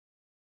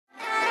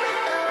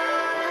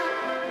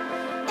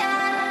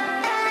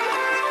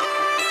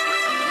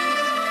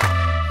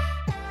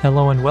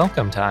Hello and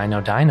welcome to I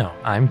Know Dino.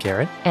 I'm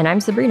Garrett. And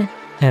I'm Sabrina.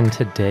 And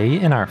today,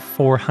 in our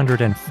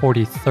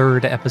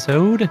 443rd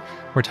episode,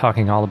 we're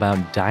talking all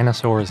about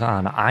dinosaurs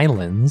on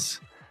islands.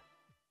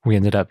 We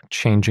ended up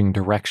changing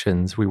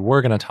directions. We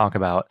were going to talk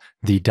about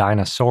the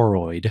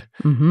Dinosauroid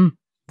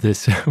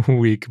this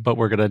week, but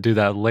we're going to do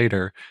that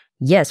later.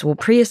 Yes, well,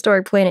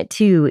 Prehistoric Planet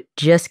 2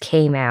 just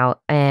came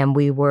out, and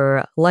we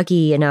were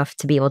lucky enough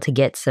to be able to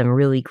get some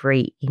really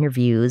great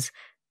interviews,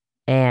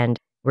 and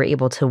we're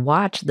able to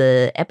watch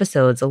the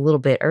episodes a little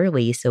bit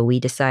early, so we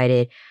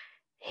decided,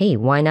 hey,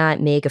 why not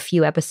make a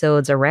few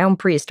episodes around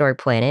Prehistoric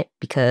Planet,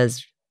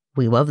 because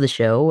we love the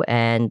show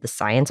and the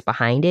science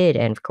behind it,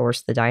 and of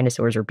course, the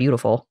dinosaurs are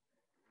beautiful.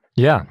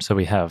 Yeah, so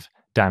we have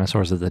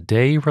Dinosaurs of the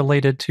Day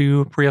related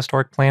to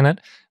Prehistoric Planet,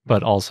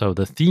 but also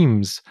the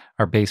themes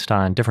are based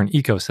on different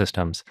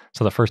ecosystems.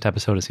 So the first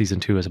episode of season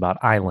 2 is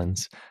about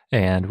islands,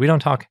 and we don't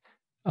talk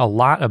a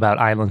lot about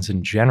islands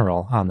in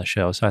general on the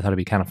show, so I thought it'd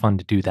be kind of fun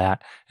to do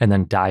that and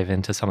then dive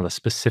into some of the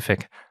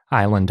specific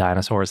island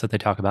dinosaurs that they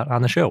talk about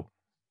on the show.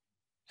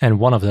 And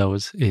one of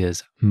those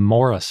is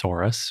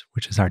Morrosaurus,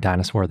 which is our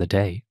dinosaur of the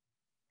day.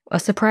 A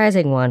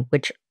surprising one,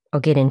 which I'll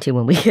get into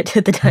when we get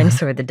to the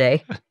dinosaur of the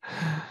day.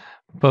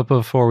 But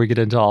before we get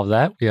into all of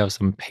that, we have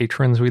some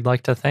patrons we'd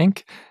like to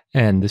thank.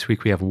 And this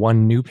week we have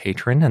one new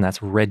patron, and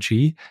that's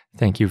Reggie.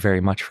 Thank you very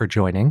much for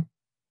joining.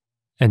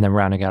 And then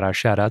rounding out our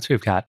shout-outs,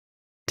 we've got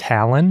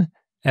Talon,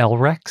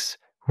 Elrex,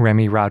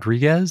 Remy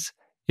Rodriguez,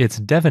 It's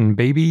Devin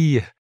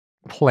Baby,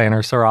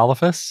 Planner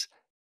Sorolophus,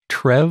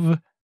 Trev,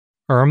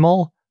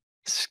 Ermal,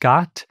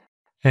 Scott,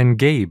 and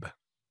Gabe.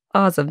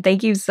 Awesome.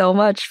 Thank you so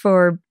much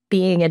for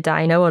being a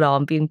Dino-at-all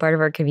and being part of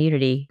our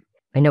community.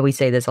 I know we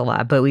say this a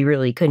lot, but we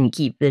really couldn't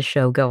keep this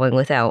show going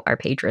without our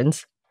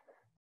patrons.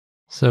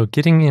 So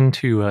getting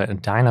into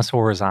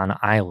dinosaurs on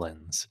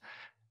islands,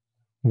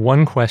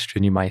 one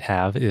question you might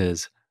have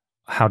is,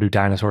 how do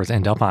dinosaurs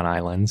end up on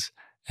islands?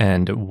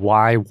 And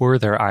why were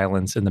there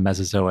islands in the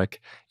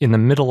Mesozoic in the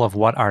middle of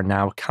what are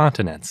now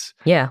continents?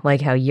 Yeah, like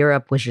how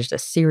Europe was just a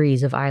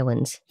series of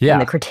islands in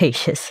the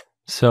Cretaceous.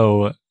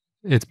 So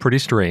it's pretty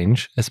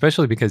strange,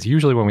 especially because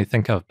usually when we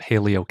think of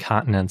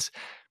paleocontinents,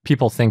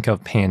 people think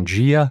of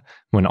Pangaea,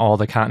 when all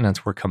the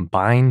continents were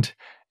combined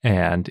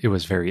and it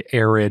was very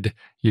arid.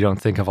 You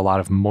don't think of a lot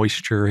of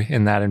moisture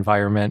in that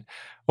environment.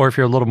 Or if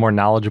you're a little more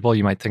knowledgeable,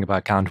 you might think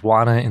about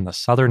Gondwana in the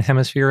southern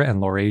hemisphere and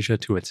Laurasia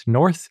to its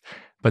north,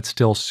 but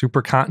still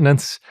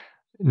supercontinents,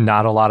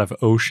 not a lot of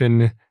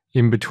ocean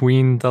in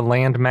between the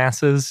land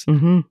masses.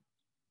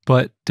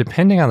 But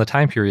depending on the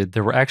time period,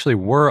 there actually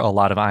were a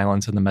lot of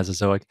islands in the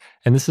Mesozoic,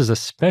 and this is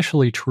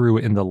especially true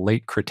in the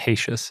Late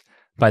Cretaceous.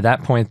 By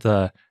that point,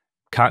 the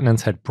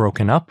continents had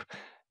broken up,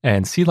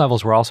 and sea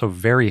levels were also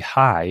very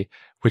high,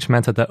 which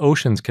meant that the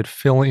oceans could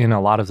fill in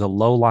a lot of the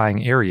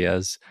low-lying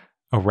areas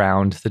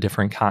around the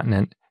different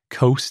continent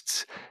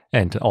coasts,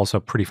 and also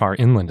pretty far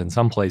inland in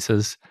some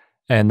places.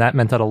 And that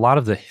meant that a lot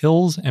of the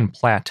hills and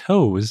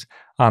plateaus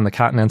on the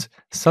continents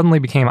suddenly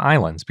became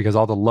islands because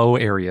all the low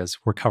areas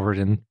were covered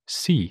in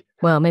sea.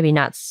 Well, maybe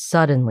not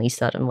suddenly,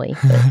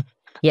 but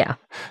yeah.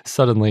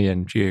 Suddenly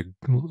in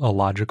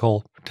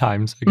geological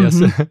times, I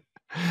guess.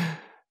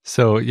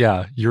 So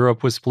yeah,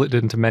 Europe was split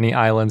into many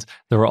islands.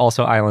 There were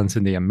also islands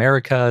in the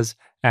Americas,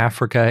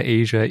 Africa,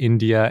 Asia,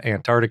 India,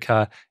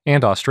 Antarctica,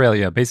 and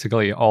Australia.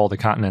 Basically, all the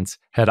continents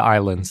had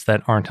islands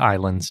that aren't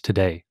islands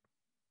today.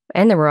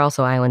 And there were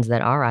also islands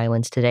that are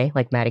islands today,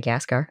 like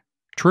Madagascar.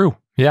 True,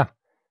 yeah.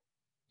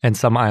 And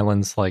some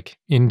islands like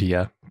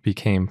India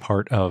became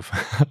part of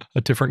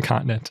a different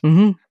continent.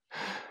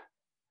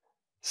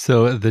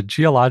 So the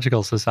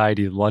Geological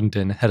Society of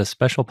London had a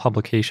special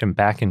publication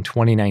back in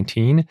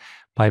 2019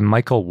 by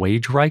Michael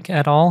Wagereich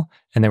et al.,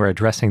 and they were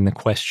addressing the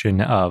question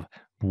of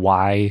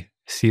why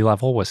sea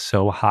level was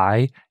so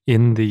high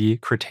in the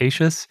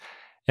Cretaceous.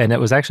 And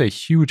it was actually a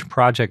huge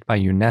project by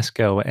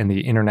UNESCO and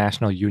the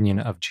International Union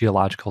of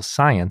Geological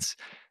Science.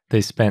 They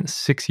spent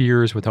 6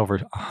 years with over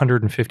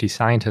 150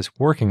 scientists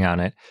working on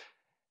it.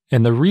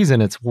 And the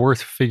reason it's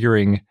worth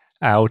figuring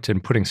out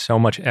and putting so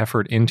much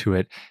effort into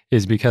it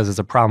is because it's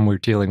a problem we're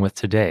dealing with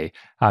today.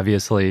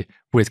 Obviously,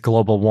 with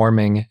global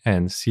warming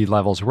and sea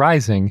levels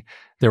rising,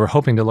 they were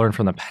hoping to learn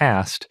from the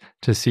past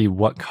to see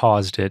what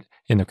caused it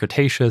in the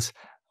Cretaceous,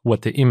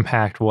 what the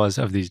impact was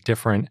of these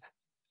different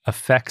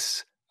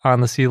effects on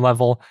the sea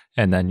level,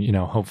 and then,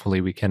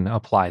 hopefully we can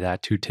apply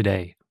that to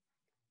today.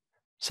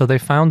 So they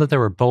found that there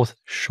were both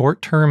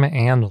short-term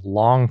and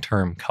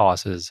long-term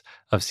causes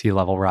of sea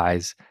level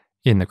rise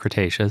in the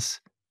Cretaceous.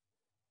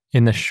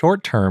 In the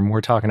short term, we're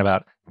talking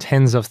about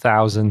tens of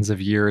thousands of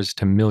years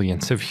to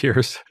millions of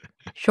years.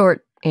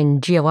 Short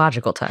in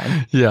geological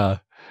time. Yeah.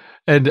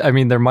 And I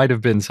mean, there might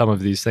have been some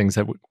of these things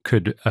that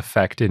could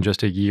affect in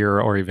just a year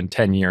or even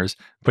 10 years,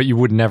 but you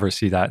would never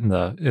see that in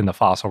the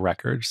fossil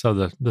record.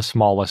 So the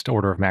smallest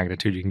order of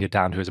magnitude you can get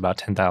down to is about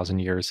 10,000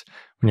 years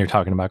when you're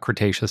talking about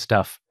Cretaceous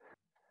stuff.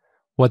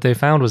 What they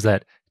found was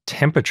that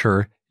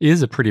temperature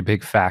is a pretty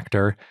big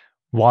factor.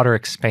 Water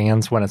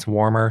expands when it's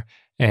warmer,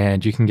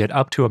 and you can get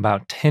up to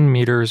about 10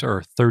 meters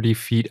or 30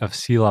 feet of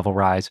sea level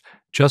rise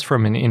just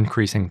from an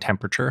increasing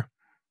temperature.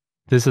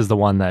 This is the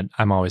one that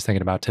I'm always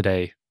thinking about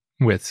today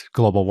with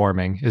global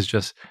warming, is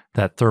just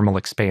that thermal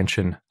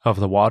expansion of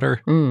the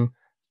water.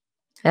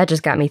 That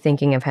just got me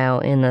thinking of how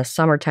in the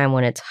summertime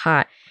when it's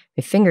hot,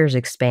 my fingers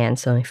expand.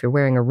 So if you're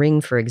wearing a ring,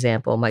 for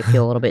example, it might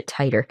feel a little bit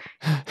tighter.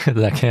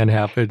 That can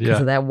happen, because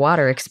of that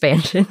water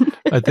expansion.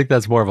 I think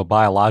that's more of a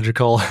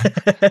biological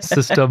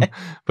system.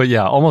 But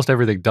yeah, almost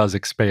everything does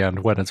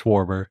expand when it's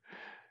warmer.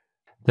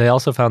 They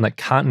also found that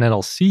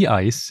continental sea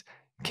ice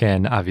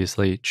can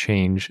obviously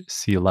change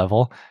sea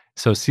level.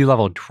 So sea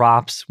level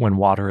drops when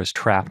water is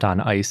trapped on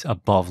ice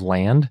above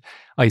land.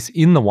 Ice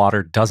in the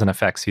water doesn't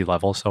affect sea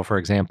level. So for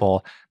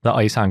example, the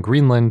ice on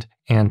Greenland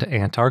and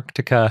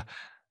Antarctica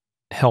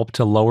help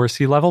to lower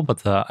sea level, but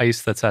the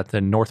ice that's at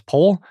the North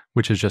Pole,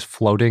 which is just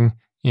floating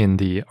in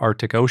the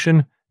Arctic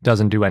Ocean,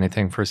 doesn't do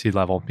anything for sea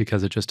level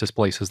because it just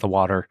displaces the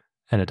water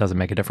and it doesn't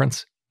make a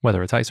difference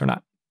whether it's ice or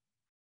not.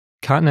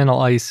 Continental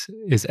ice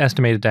is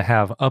estimated to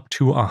have up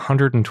to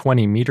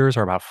 120 meters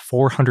or about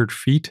 400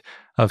 feet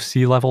of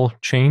sea level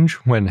change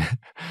when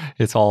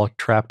it's all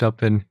trapped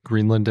up in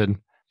Greenland and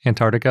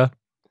Antarctica.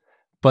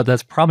 But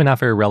that's probably not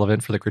very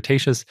relevant for the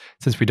Cretaceous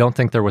since we don't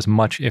think there was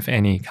much, if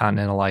any,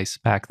 continental ice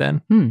back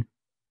then.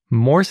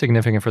 More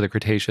significant for the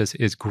Cretaceous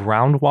is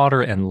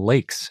groundwater and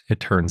lakes,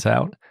 it turns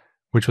out,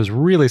 which was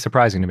really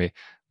surprising to me.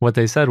 What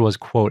they said was,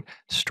 quote,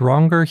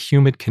 stronger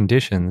humid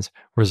conditions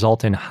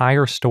result in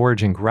higher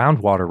storage in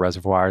groundwater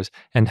reservoirs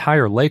and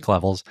higher lake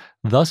levels,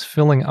 thus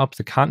filling up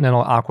the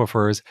continental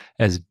aquifers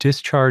as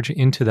discharge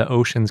into the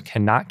oceans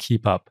cannot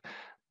keep up.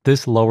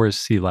 This lowers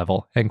sea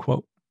level, end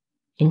quote.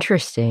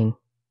 Interesting.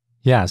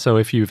 Yeah, so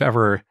if you've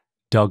ever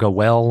dug a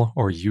well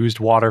or used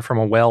water from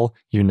a well,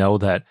 you know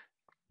that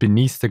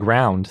beneath the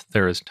ground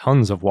there is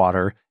tons of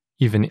water,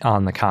 even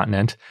on the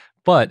continent.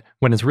 But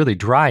when it's really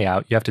dry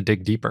out, you have to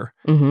dig deeper.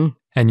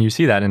 And you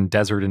see that in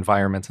desert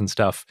environments and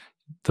stuff.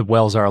 The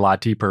wells are a lot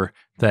deeper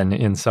than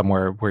in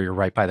somewhere where you're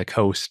right by the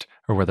coast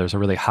or where there's a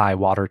really high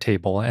water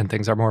table and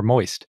things are more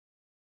moist.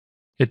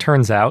 It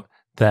turns out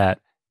that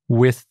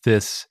with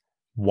this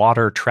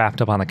water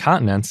trapped up on the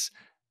continents,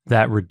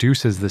 that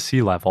reduces the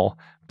sea level.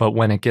 But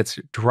when it gets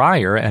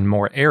drier and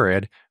more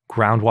arid,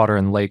 groundwater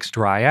and lakes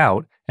dry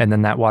out, and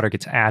then that water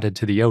gets added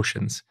to the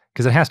oceans.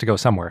 Because it has to go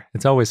somewhere.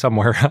 It's always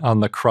somewhere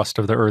on the crust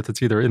of the earth.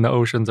 It's either in the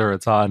oceans or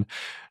it's on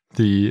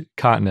the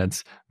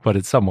continents, but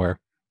it's somewhere.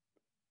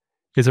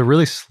 It's a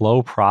really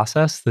slow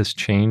process, this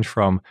change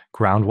from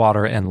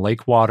groundwater and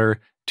lake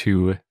water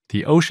to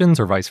the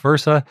oceans or vice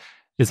versa.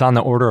 It's on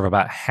the order of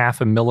about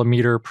 0.5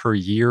 millimeter per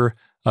year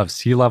of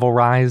sea level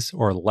rise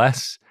or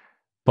less,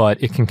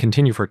 but it can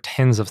continue for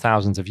tens of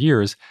thousands of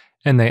years,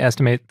 and they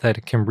estimate that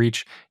it can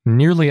reach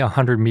nearly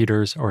 100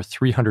 meters or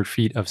 300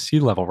 feet of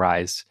sea level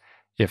rise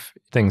if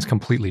things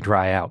completely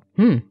dry out.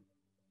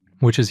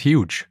 Which is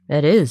huge.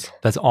 That is.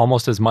 That's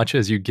almost as much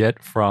as you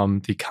get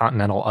from the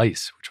continental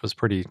ice, which was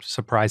pretty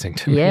surprising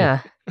to me. Yeah.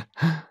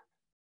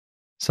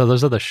 So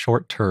those are the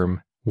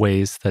short-term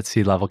ways that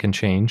sea level can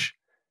change.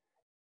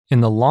 In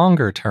the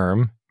longer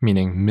term,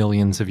 meaning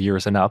millions of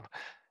years and up,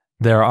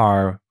 there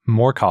are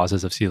more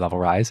causes of sea level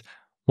rise.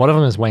 One of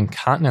them is when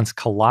continents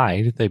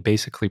collide, they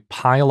basically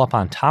pile up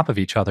on top of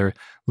each other,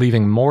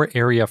 leaving more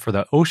area for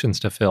the oceans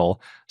to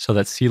fill so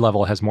that sea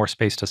level has more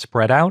space to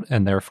spread out,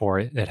 and therefore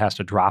it has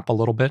to drop a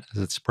little bit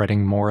as it's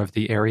spreading more of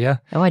the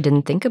area. Oh, I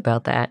didn't think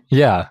about that.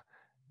 Yeah.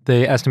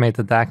 They estimate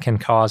that that can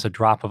cause a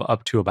drop of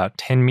up to about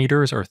 10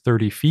 meters or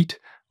 30 feet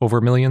over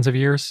millions of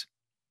years.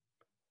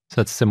 So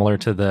that's similar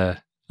to the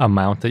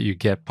amount that you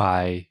get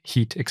by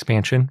heat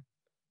expansion.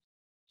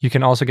 You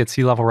can also get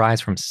sea level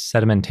rise from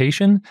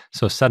sedimentation,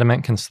 so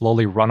sediment can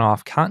slowly run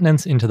off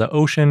continents into the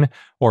ocean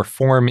or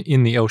form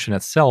in the ocean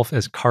itself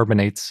as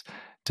carbonates,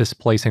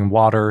 displacing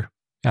water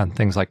on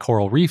things like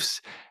coral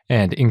reefs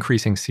and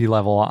increasing sea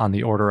level on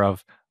the order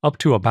of up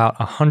to about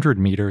 100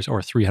 meters or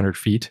 300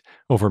 feet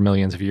over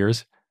millions of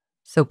years.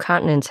 So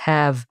continents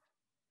have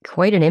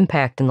quite an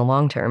impact in the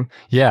long term.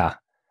 Yeah.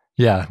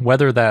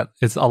 Whether that,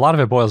 it's a lot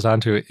of it boils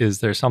down to, is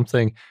there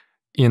something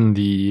in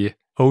the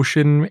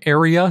ocean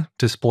area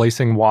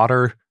displacing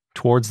water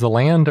towards the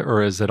land,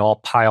 or is it all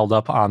piled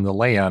up on the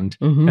land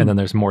and then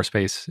there's more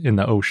space in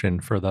the ocean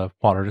for the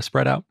water to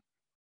spread out?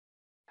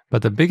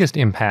 But the biggest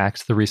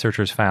impact the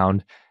researchers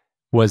found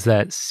was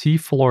that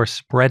seafloor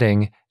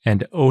spreading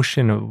and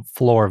ocean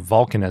floor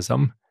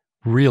volcanism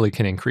really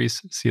can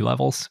increase sea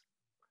levels.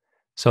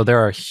 So there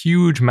are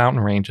huge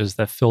mountain ranges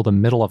that fill the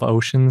middle of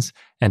oceans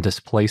and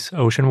displace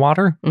ocean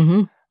water.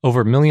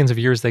 Over millions of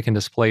years, they can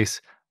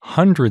displace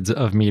hundreds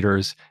of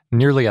meters,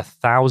 nearly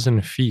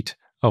 1,000 feet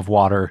of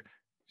water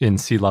in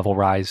sea level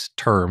rise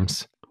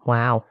terms.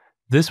 Wow.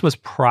 This was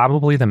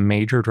probably the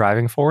major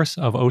driving force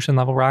of ocean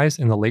level rise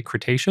in the Late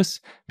Cretaceous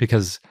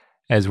because,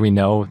 as we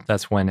know,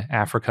 that's when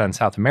Africa and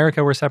South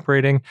America were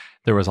separating.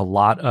 There was a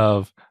lot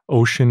of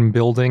ocean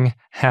building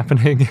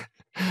happening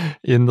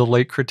in the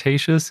Late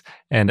Cretaceous,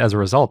 and as a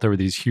result, there were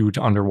these huge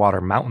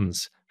underwater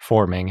mountains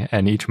forming,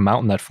 and each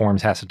mountain that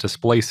forms has to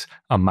displace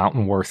a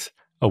mountain worth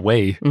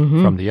away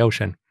from the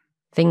ocean.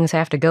 Things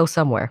have to go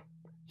somewhere.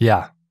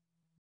 Yeah.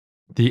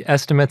 The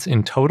estimates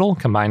in total,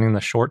 combining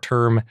the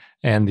short-term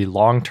and the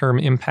long-term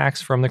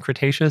impacts from the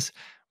Cretaceous,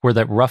 were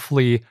that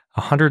roughly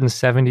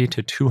 170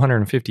 to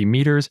 250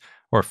 meters,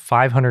 or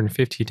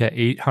 550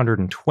 to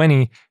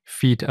 820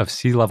 feet of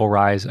sea level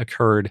rise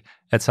occurred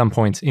at some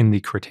points in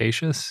the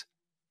Cretaceous.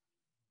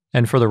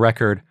 And for the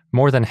record,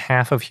 more than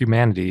half of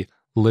humanity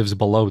lives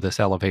below this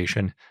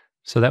elevation,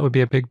 so that would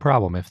be a big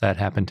problem if that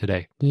happened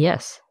today.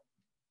 Yes.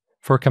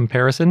 For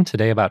comparison,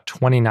 today about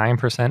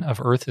 29%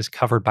 of Earth is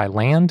covered by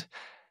land,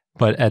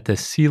 but at the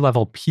sea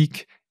level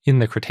peak in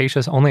the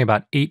Cretaceous, only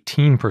about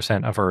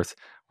 18% of Earth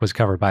was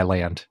covered by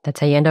land. That's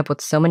how you end up with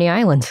so many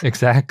islands.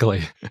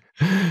 Exactly.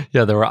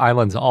 Yeah, there were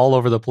islands all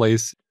over the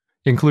place,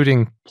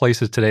 including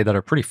places today that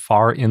are pretty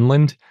far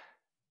inland.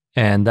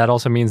 And that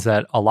also means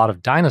that a lot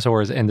of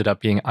dinosaurs ended up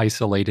being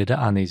isolated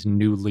on these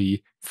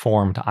newly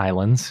formed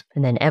islands.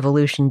 And then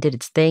evolution did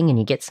its thing, and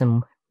you get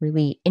some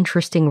really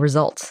interesting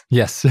results.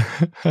 Yes.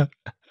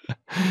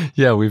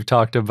 Yeah, we've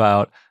talked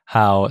about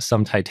how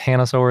some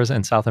titanosaurs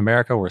in South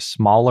America were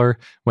smaller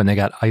when they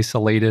got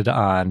isolated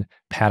on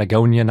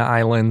Patagonian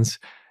islands.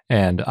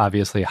 And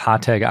obviously,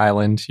 Hoteg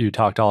Island, you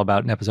talked all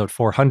about in episode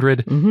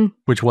 400,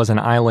 which was an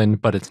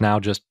island, but it's now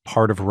just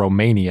part of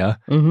Romania.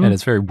 And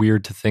it's very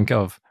weird to think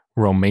of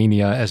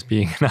Romania as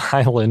being an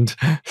island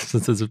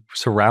since it's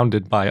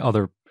surrounded by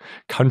other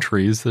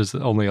countries. There's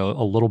only a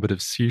little bit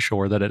of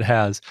seashore that it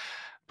has.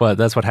 But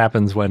that's what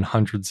happens when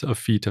hundreds of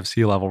feet of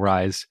sea level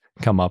rise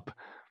come up.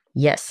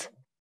 Yes.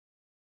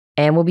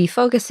 And we'll be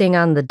focusing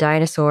on the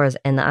dinosaurs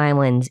and the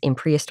islands in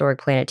Prehistoric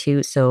Planet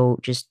 2, so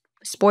just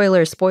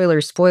spoiler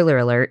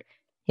alert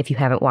if you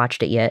haven't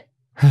watched it yet.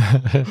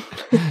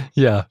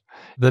 Yeah.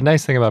 The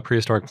nice thing about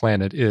Prehistoric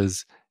Planet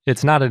is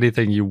it's not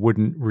anything you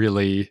wouldn't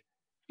really...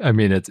 I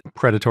mean, it's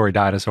predatory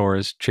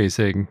dinosaurs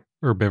chasing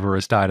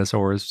herbivorous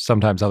dinosaurs,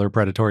 sometimes other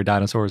predatory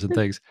dinosaurs and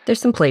things.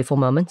 There's some playful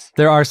moments.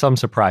 There are some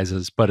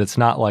surprises, but it's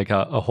not like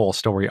a whole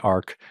story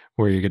arc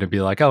where you're going to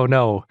be like, oh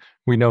no,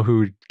 we know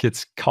who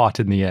gets caught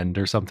in the end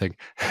or something.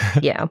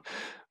 Yeah.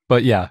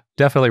 But yeah,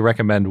 definitely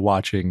recommend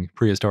watching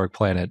Prehistoric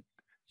Planet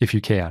if you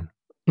can.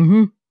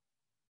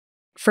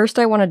 First,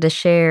 I wanted to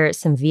share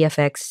some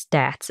VFX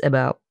stats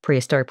about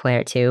Prehistoric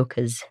Planet 2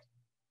 because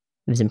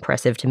it was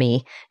impressive to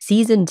me.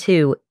 Season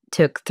 2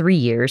 took 3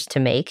 years to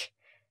make,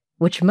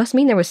 which must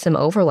mean there was some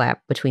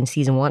overlap between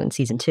Season 1 and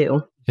Season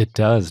 2. It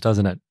does,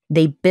 doesn't it?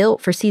 They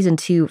built for Season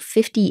 2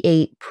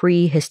 58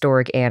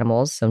 prehistoric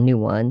animals, so new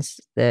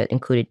ones, that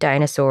included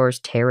dinosaurs,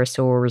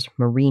 pterosaurs,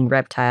 marine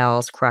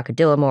reptiles,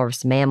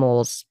 crocodilomorphs,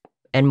 mammals,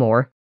 and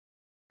more.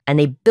 And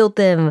they built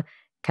them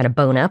kind of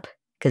bone up,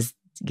 because,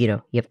 you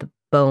have the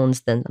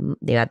bones, then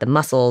you got the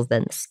muscles,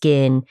 then the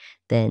skin,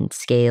 then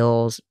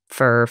scales,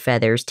 fur,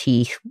 feathers,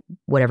 teeth,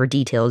 whatever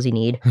details you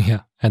need.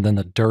 Yeah, and then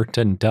the dirt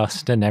and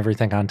dust and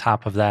everything on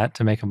top of that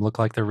to make them look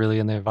like they're really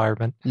in the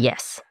environment.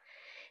 Yes.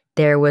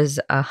 There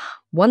was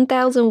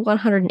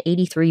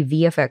 1,183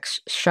 VFX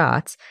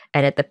shots,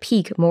 and at the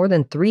peak, more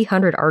than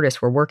 300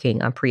 artists were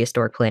working on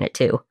Prehistoric Planet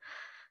 2.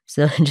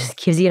 So it just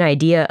gives you an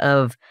idea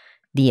of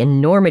the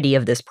enormity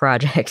of this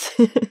project.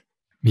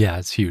 Yeah,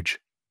 it's huge.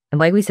 And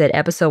like we said,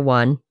 episode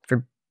 1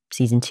 for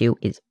season 2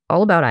 is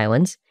all about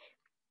islands.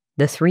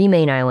 The 3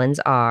 main islands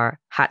are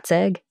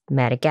Hoteg,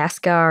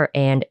 Madagascar,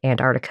 and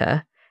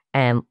Antarctica.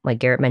 And like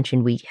Garrett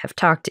mentioned, we have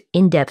talked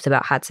in depth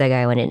about Hoteg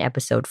Island in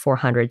episode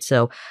 400,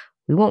 so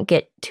we won't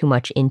get too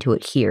much into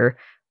it here.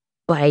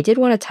 But I did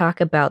want to talk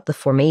about the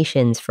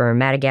formations for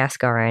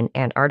Madagascar and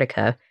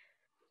Antarctica.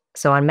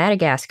 So on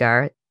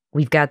Madagascar,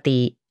 we've got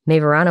the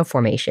Meverano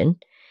Formation.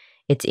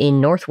 It's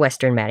in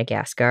northwestern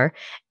Madagascar,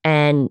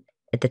 and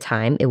at the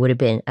time, it would have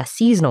been a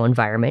seasonal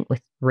environment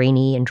with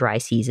rainy and dry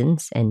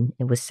seasons, and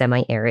it was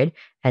semi-arid,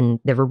 and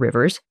there were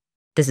rivers.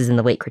 This is in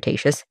the Late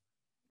Cretaceous.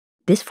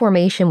 This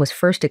formation was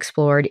first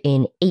explored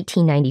in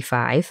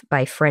 1895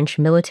 by French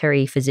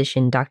military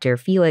physician Dr.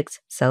 Félix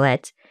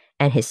Sallet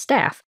and his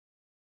staff.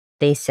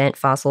 They sent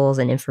fossils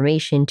and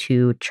information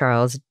to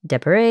Charles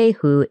Desperey,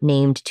 who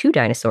named 2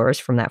 dinosaurs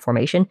from that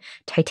formation,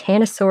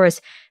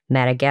 Titanosaurus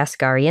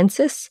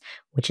madagascariensis,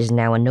 which is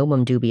now a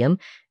nomen dubium,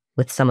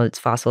 with some of its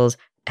fossils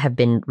have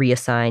been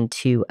reassigned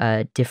to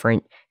a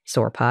different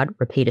sauropod,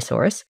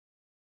 Rapadosaurus,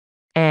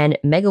 and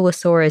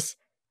Megalosaurus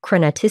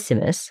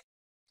crenatissimus,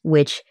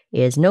 which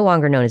is no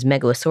longer known as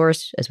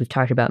Megalosaurus. As we've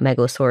talked about,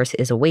 Megalosaurus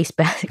is a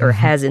wastebasket, or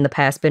has in the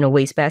past been a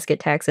wastebasket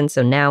taxon,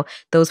 so now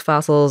those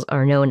fossils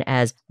are known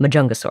as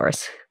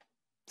Majungasaurus.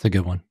 It's a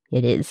good one.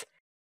 It is.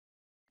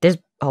 There's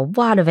a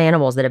lot of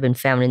animals that have been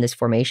found in this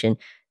formation.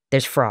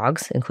 There's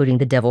frogs, including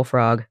the devil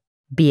frog,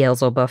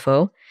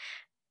 Beelzebuffo,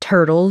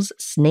 turtles,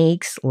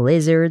 snakes,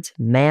 lizards,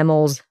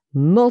 mammals,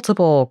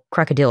 multiple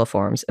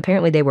crocodiliforms.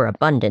 Apparently they were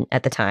abundant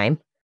at the time.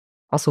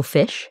 Also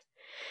fish.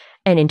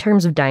 And in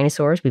terms of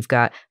dinosaurs, we've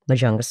got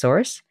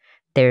Majungasaurus,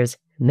 there's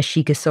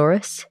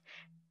Mexicosaurus,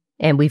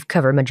 and we've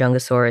covered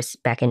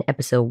Majungasaurus back in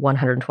episode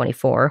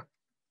 124,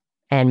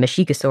 and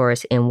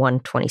Mexicosaurus in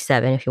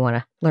 127 if you want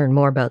to learn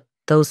more about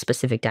those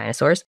specific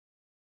dinosaurs.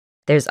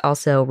 There's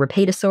also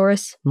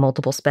Rapatosaurus,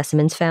 multiple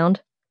specimens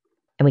found.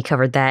 And we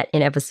covered that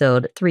in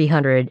episode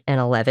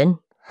 311.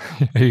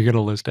 Are you going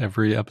to list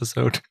every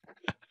episode?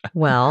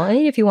 Well, I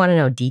mean, if you want to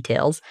know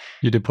details.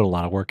 You did put a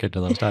lot of work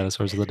into those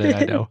dinosaurs of the day,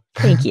 I know.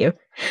 Thank you.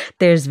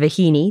 There's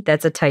Vahini.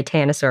 That's a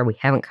titanosaur we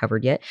haven't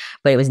covered yet,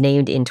 but it was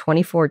named in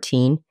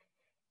 2014.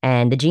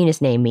 And the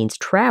genus name means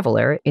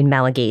traveler in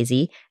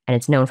Malagasy, and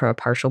it's known from a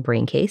partial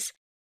brain case.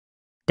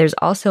 There's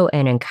also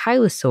an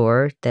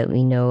ankylosaur that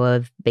we know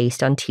of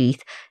based on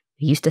teeth.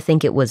 We used to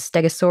think it was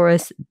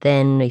Stegosaurus,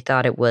 then we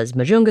thought it was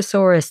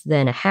Majungasaurus,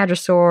 then a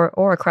hadrosaur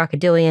or a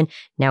crocodilian.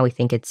 Now we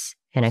think it's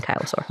an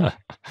ankylosaur.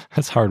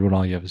 That's hard when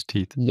all you have is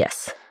teeth.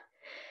 Yes.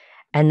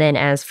 And then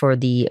as for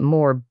the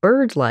more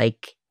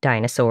bird-like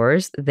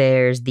dinosaurs,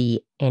 there's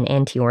the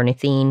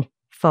enantiornithine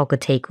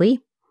Falcotaquely,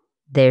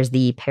 there's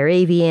the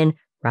Paravian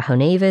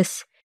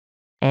Rahonavis,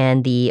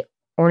 and the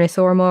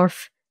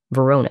ornithomorph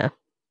Verona.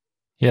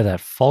 Yeah, that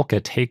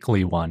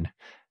Falcotaquely one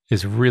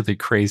is really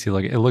crazy.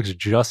 Like, it looks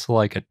just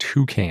like a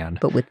toucan.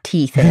 But with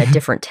teeth and a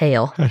different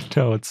tail. I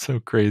know, it's so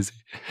crazy.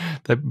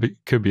 That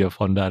could be a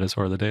fun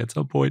dinosaur of the day at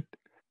some point.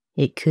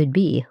 It could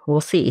be.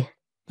 We'll see.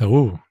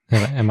 Oh,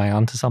 am I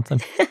onto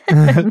something?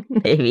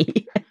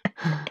 Maybe.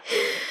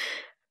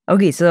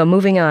 Okay, so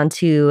moving on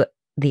to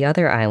the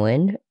other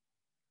island.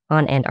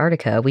 On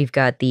Antarctica, we've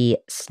got the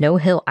Snow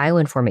Hill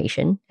Island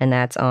Formation, and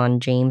that's on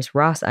James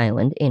Ross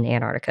Island in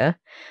Antarctica.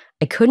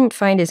 I couldn't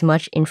find as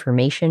much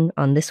information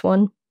on this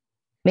one.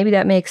 Maybe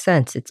that makes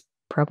sense. It's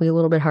probably a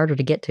little bit harder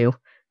to get to.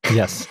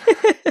 Yes.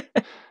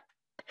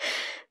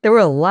 There were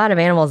a lot of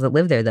animals that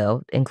lived there,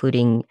 though,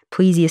 including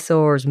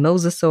plesiosaurs,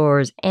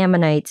 mosasaurs,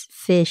 ammonites,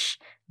 fish,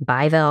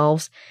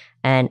 bivalves.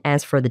 And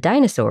as for the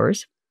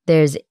dinosaurs,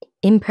 there's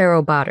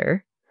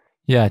Imperobator.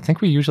 Yeah, I think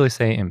we usually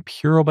say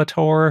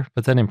Imperobator,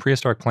 but then in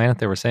Prehistoric Planet,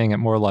 they were saying it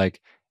more like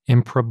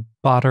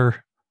Improbator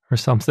or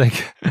something.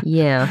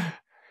 Yeah,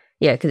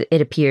 because it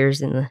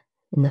appears in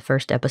the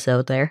first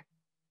episode there.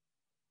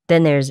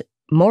 Then there's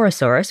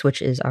Morrosaurus,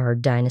 which is our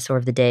dinosaur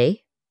of the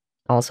day.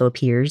 Also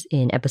appears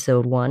in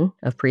episode 1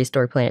 of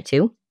Prehistoric Planet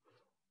 2.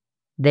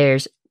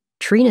 There's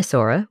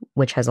Trinosaura,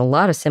 which has a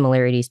lot of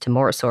similarities to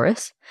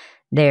Morrosaurus.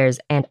 There's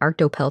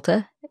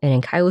Antarctopelta,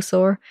 an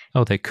ankylosaur.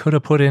 Oh, they could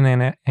have put in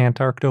an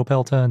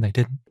Antarctopelta and they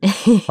didn't.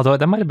 Although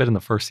that might have been in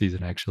the first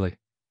season, actually.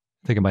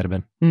 I think it might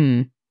have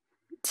been.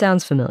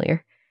 Sounds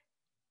familiar.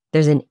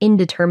 There's an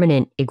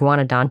indeterminate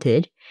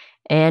iguanodontid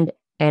and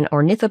an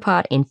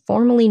ornithopod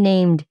informally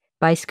named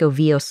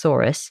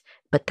Biscoviosaurus,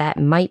 but that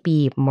might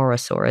be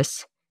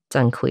Morrosaurus. It's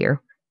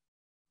unclear.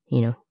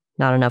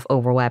 Not enough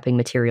overlapping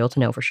material to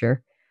know for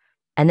sure.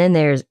 And then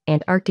there's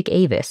Antarctic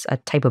avis, a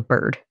type of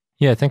bird.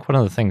 Yeah, I think one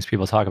of the things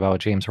people talk about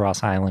with James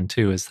Ross Island,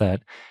 too, is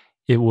that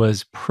it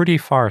was pretty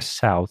far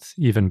south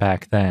even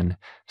back then.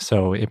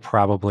 So it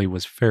probably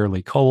was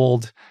fairly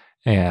cold,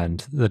 and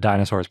the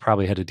dinosaurs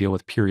probably had to deal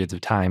with periods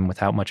of time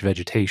without much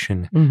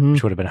vegetation,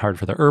 which would have been hard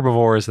for the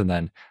herbivores. And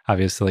then,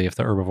 obviously, if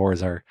the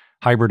herbivores are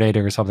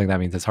hibernating or something, that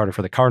means it's harder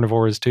for the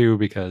carnivores, too,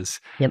 because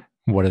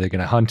what are they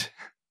going to hunt?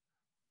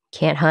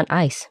 Can't hunt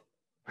ice.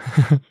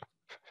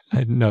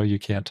 No, you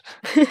can't.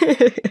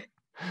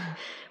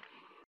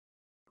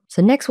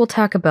 So next we'll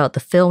talk about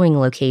the filming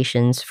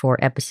locations for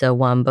episode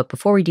 1, but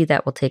before we do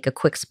that, we'll take a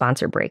quick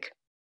sponsor break.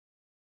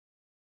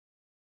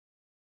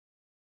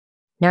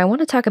 Now I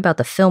want to talk about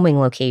the filming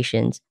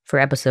locations for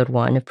episode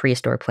 1 of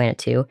Prehistoric Planet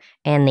 2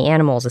 and the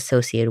animals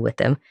associated with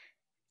them.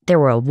 There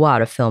were a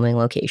lot of filming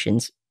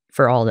locations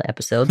for all the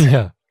episodes.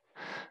 Yeah.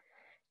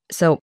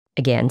 So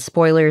again,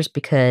 spoilers,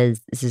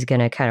 because this is going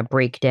to kind of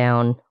break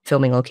down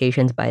filming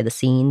locations by the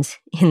scenes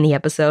in the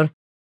episode.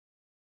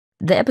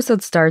 The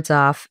episode starts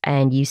off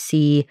and you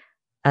see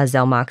a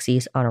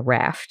Zelmoxys on a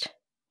raft.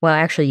 Well,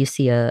 actually, you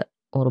see a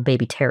little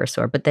baby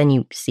pterosaur, but then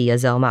you see a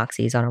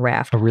Zelmoxys on a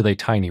raft. A really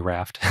tiny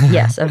raft.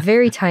 Yes, a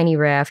very tiny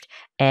raft,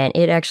 and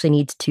it actually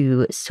needs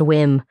to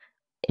swim.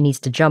 It needs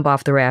to jump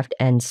off the raft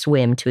and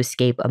swim to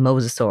escape a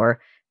mosasaur,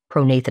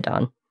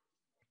 Prognathodon.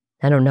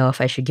 I don't know if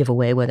I should give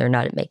away whether or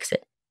not it makes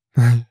it.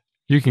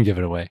 You can give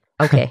it away.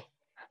 Okay,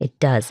 it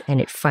does,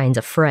 and it finds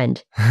a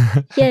friend.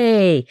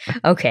 Yay!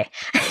 Okay.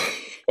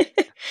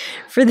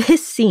 For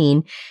this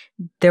scene,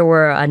 there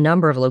were a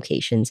number of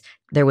locations.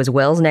 There was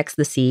Wells next to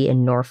the sea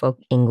in Norfolk,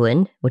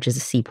 England, which is a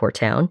seaport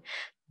town.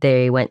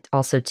 They went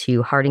also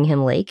to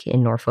Hardingham Lake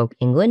in Norfolk,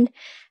 England.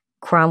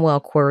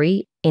 Cromwell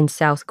Quarry in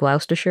South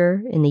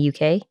Gloucestershire in the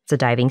UK. It's a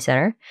diving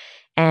center.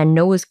 And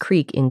Noah's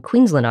Creek in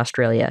Queensland,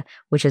 Australia,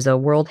 which is a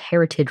World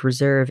Heritage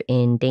Reserve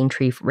in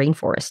Daintree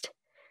Rainforest.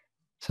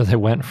 So they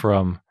went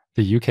from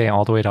the UK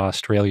all the way to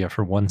Australia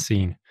for one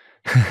scene.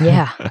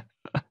 Yeah.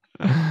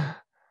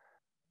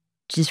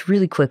 Just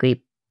really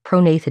quickly,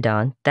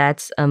 Prognathodon,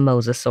 that's a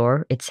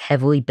mosasaur. It's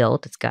heavily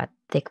built. It's got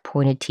thick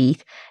pointed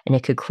teeth, and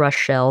it could crush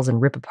shells and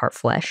rip apart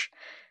flesh.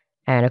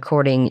 And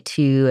according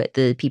to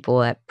the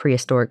people at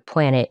Prehistoric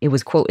Planet, it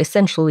was, quote,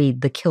 essentially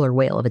the killer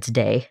whale of its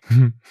day.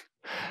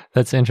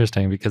 That's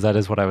interesting, because that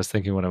is what I was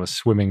thinking when I was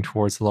swimming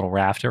towards the little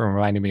raft. It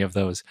reminded me of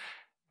those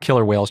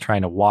killer whales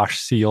trying to wash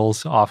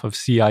seals off of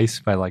sea ice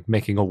by like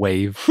making a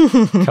wave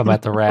come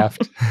at the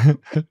raft.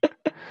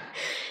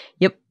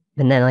 Yep.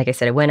 And then, like I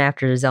said, it went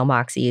after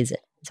Zelmoxes.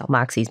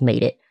 Zelmoxes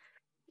made it.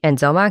 And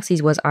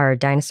Zelmoxes was our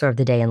dinosaur of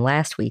the day in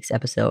last week's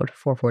episode,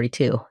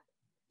 442.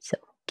 So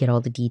get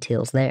all the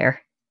details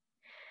there.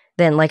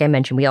 Then, like I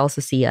mentioned, we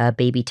also see a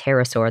baby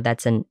pterosaur.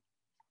 That's an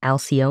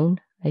Alcyone,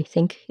 I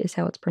think is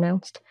how it's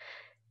pronounced.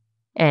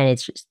 And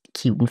it's just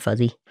cute and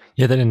fuzzy.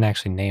 Yeah, they didn't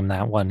actually name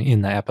that one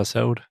in the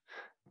episode,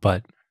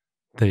 but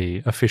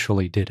they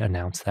officially did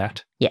announce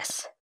that.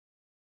 Yes.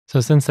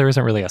 So since there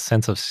isn't really a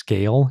sense of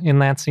scale in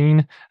that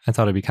scene, I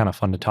thought it'd be kind of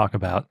fun to talk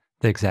about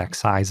the exact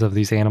size of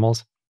these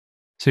animals.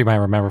 So you might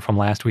remember from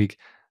last week,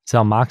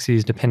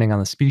 Zelmoxes, depending on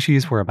the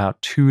species, were about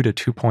 2 to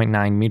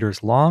 2.9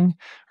 meters long,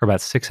 or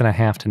about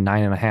 6.5 to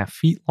 9.5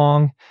 feet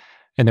long,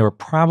 and they were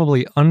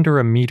probably under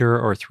a meter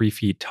or 3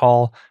 feet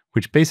tall,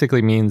 which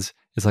basically means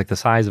it's like the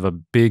size of a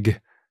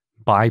big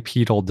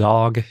bipedal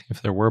dog,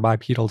 if there were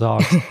bipedal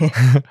dogs,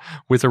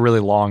 with a really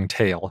long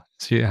tail.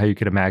 See how you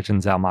could imagine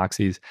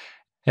Zelmoxes.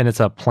 And it's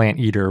a plant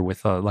eater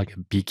with a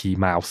beaky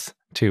mouth,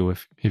 too,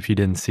 if you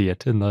didn't see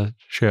it in the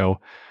show.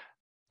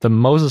 The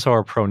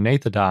mosasaur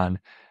prognathodon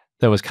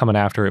that was coming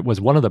after it was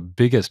one of the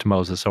biggest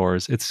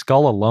mosasaurs. Its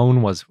skull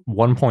alone was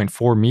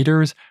 1.4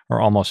 meters, or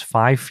almost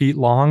 5 feet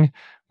long,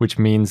 which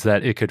means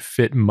that it could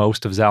fit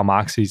most of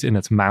Zelmoxes in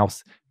its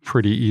mouth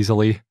pretty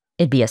easily.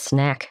 It'd be a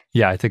snack.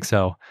 Yeah, I think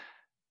so.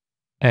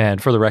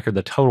 And for the record,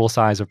 the total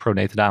size of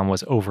Prognathodon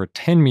was over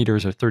 10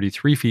 meters or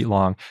 33 feet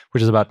long,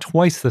 which is about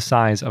twice the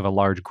size of a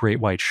large great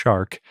white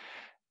shark.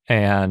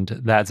 And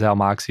that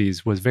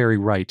Zelmoxes was very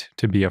right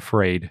to be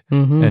afraid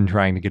and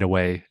trying to get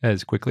away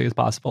as quickly as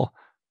possible.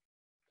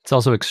 It's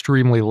also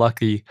extremely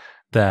lucky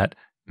that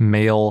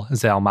male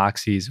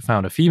Zelmoxes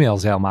found a female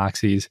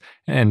Zelmoxes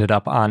and ended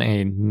up on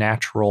a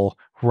natural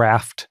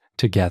raft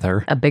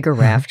together. A bigger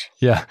raft.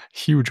 Yeah,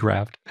 huge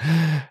raft.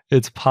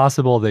 It's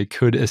possible they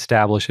could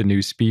establish a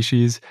new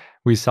species.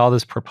 We saw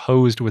this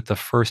proposed with the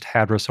first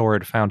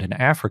hadrosaurid found in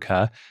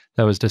Africa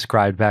that was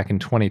described back in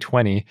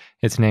 2020.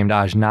 It's named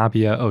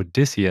Ajnabia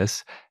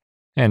odysseus,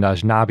 and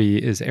Ajnabi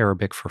is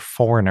Arabic for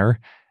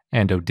foreigner,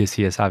 and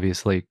Odysseus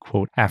obviously,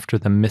 quote, after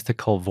the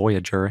mythical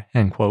voyager,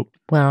 end quote.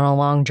 Went on a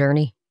long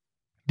journey.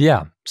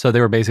 Yeah, so they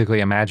were basically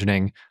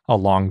imagining a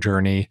long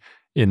journey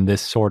in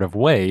this sort of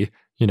way,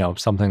 you know,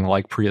 something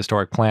like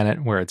Prehistoric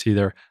Planet, where it's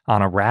either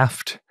on a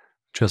raft,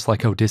 just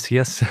like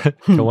Odysseus,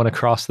 going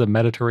across the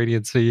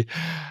Mediterranean Sea,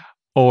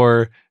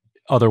 or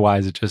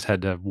otherwise it just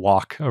had to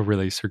walk a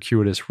really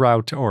circuitous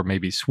route, or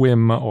maybe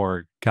swim,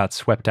 or got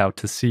swept out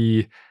to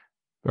sea,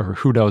 or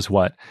who knows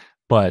what.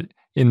 But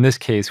in this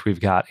case, we've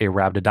got a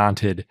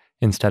rhabdodontid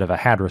instead of a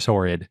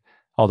hadrosaurid,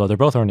 although they're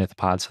both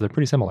ornithopods, so they're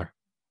pretty similar.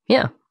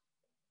 Yeah.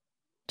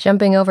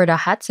 Jumping over to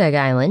Hatzeg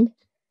Island,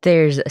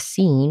 there's a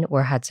scene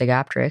where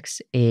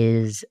Hatzegopteryx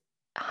is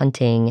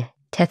hunting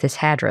Tethys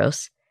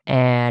hadros,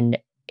 and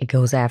it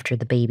goes after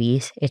the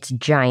babies. It's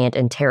giant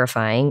and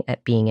terrifying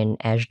at being an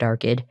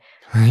Ajdarchid.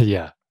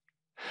 Yeah.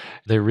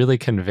 They really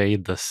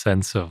conveyed the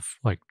sense of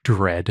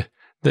dread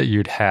that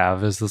you'd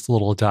have as this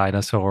little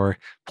dinosaur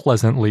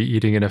pleasantly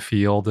eating in a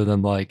field, and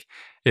then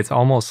it's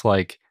almost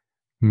like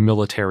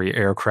military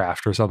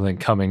aircraft or something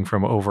coming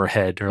from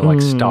overhead, or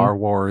Star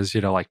Wars,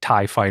 like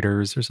TIE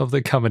fighters or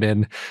something coming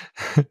in.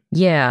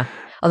 Yeah.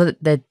 Although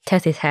the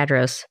Tethys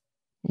hadros,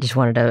 I just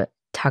wanted to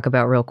talk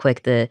about real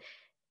quick,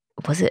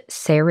 was it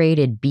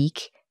serrated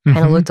beak?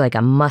 Kind of looked like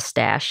a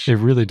mustache. It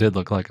really did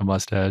look like a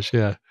mustache,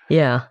 yeah.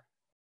 Yeah.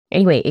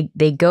 Anyway,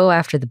 they go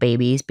after the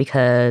babies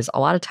because a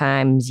lot of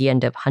times you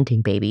end up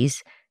hunting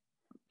babies.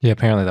 Yeah,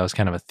 apparently that was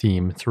kind of a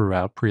theme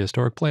throughout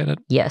Prehistoric Planet.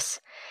 Yes.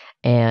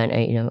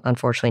 And,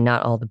 unfortunately,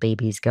 not all the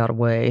babies got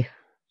away.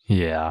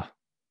 Yeah.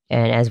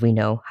 And as we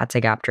know,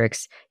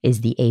 Hatzegopteryx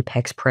is the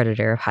apex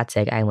predator of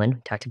Hatzeg Island.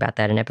 We talked about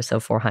that in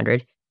episode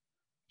 400.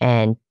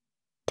 And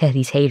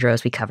Tethys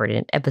hadros we covered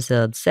in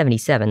episode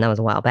 77. That was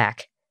a while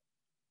back.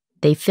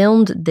 They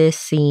filmed this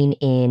scene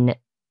in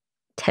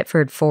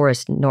Thetford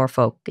Forest,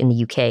 Norfolk in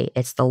the UK.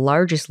 It's the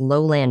largest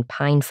lowland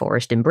pine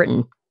forest in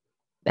Britain.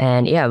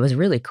 And yeah, it was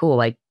really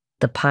cool.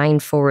 The pine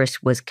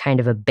forest was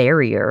kind of a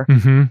barrier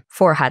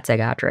for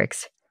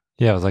Hatzegopteryx.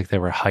 Yeah, it was like they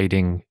were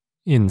hiding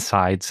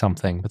inside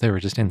something, but they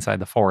were just inside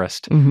the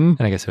forest. And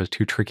I guess it was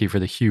too tricky for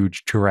the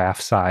huge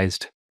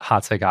giraffe-sized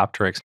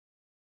Hatzegopteryx.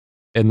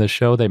 In the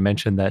show, they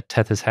mentioned that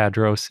Tethys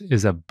hadros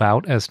is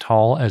about as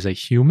tall as a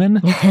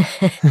human.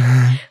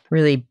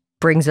 Really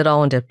brings it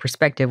all into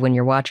perspective when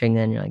you're watching.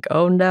 Then you're like,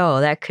 oh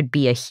no, that could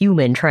be a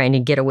human trying to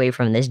get away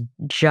from this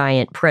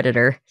giant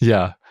predator.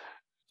 Yeah.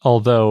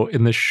 Although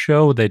in the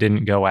show, they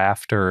didn't go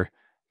after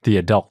the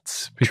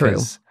adults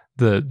because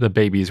the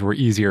babies were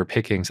easier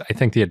pickings. I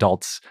think the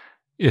adults,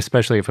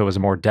 especially if it was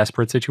a more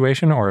desperate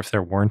situation or if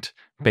there weren't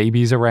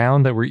babies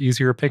around that were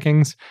easier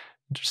pickings,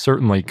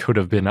 certainly could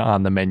have been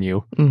on the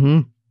menu.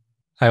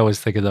 I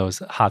always think of those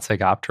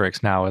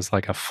Hatzegopteryx now as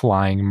like a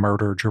flying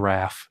murder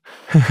giraffe.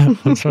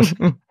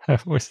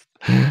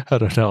 I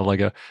don't know, like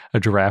a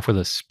giraffe with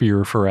a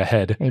spear for a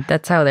head. Right?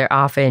 That's how they're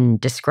often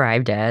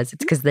described as.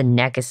 It's because the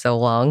neck is so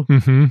long.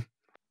 Mm-hmm.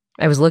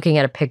 I was looking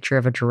at a picture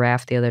of a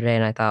giraffe the other day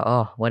and I thought,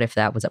 oh, what if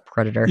that was a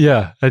predator?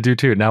 Yeah, I do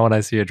too. Now when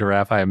I see a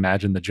giraffe, I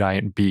imagine the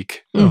giant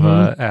beak of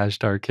a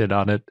Ashtar kid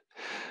on it.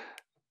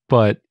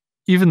 But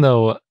even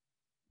though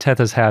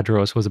Tethys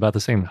hadros was about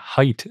the same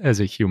height as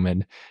a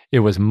human, it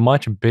was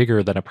much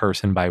bigger than a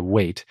person by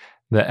weight.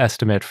 The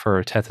estimate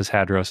for Tethys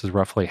hadros is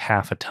roughly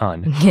half a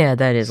ton. Yeah,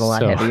 that is a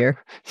lot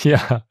heavier.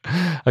 Yeah,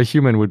 a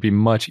human would be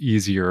much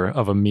easier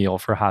of a meal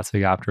for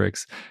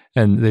Hatzegopteryx.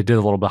 And they did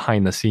a little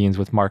behind the scenes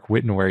with Mark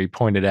Witten where he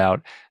pointed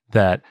out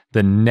that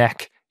the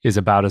neck is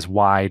about as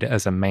wide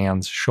as a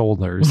man's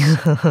shoulders.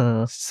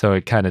 So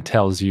it kind of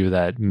tells you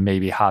that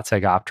maybe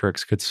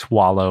Hatzegopteryx could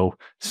swallow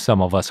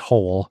some of us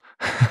whole.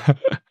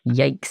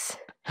 Yikes.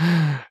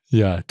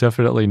 Yeah,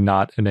 definitely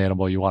not an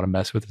animal you want to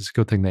mess with. It's a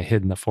good thing they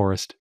hid in the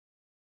forest.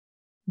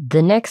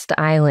 The next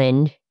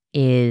island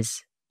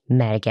is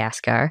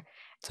Madagascar.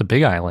 It's a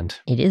big island.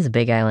 It is a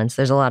big island, so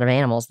there's a lot of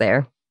animals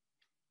there.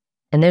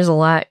 And there's a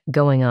lot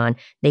going on.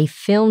 They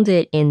filmed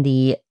it in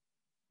the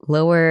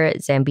Lower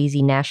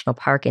Zambezi National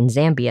Park in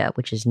Zambia,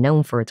 which is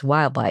known for its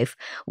wildlife,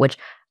 which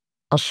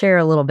I'll share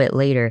a little bit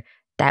later.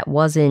 That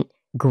wasn't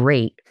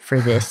great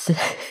for this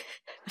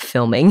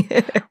filming.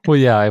 Well,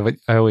 yeah,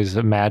 I always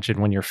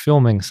imagine when you're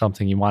filming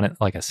something, you want it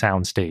like a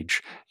sound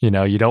stage. You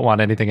know, you don't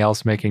want anything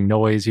else making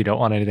noise. You don't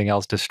want anything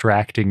else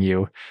distracting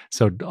you.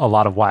 So a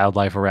lot of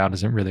wildlife around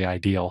isn't really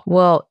ideal.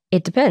 Well,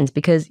 it depends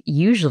because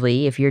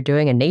usually if you're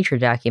doing a nature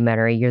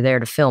documentary, you're there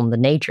to film the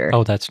nature.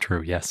 Oh, that's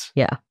true. Yes.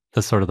 Yeah.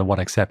 That's sort of the one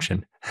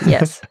exception.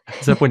 Yes.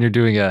 Except when you're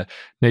doing a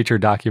nature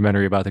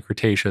documentary about the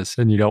Cretaceous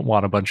and you don't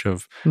want a bunch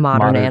of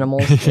modern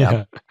animals.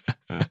 Yeah.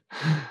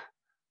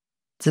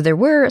 So there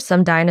were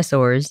some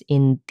dinosaurs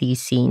in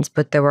these scenes,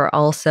 but there were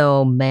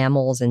also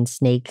mammals and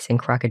snakes and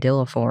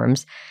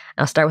crocodiliforms.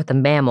 I'll start with the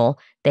mammal.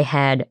 They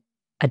had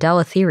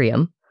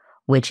Adalatherium,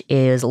 which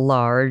is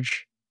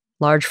large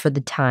for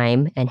the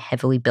time and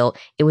heavily built.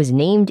 It was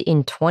named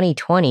in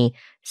 2020,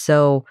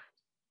 so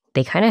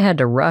they kind of had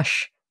to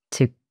rush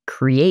to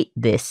create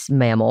this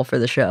mammal for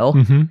the show.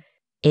 Mm-hmm.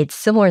 It's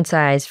similar in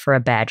size for a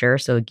badger,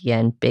 so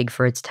again, big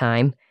for its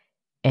time.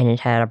 And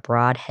it had a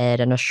broad head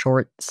and a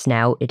short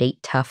snout. It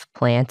ate tough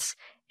plants.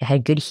 It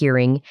had good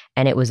hearing,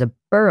 and it was a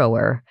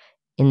burrower.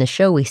 In the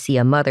show, we see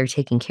a mother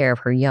taking care of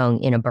her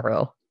young in a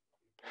burrow.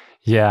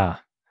 Yeah.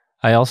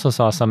 I also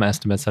saw some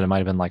estimates that it might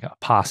have been like a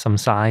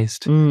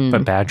possum-sized,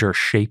 but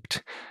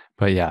badger-shaped.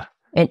 But yeah.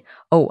 And,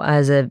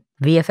 as a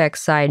VFX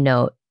side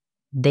note,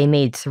 they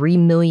made 3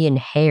 million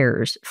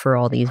hairs for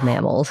all these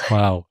mammals.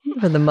 Wow.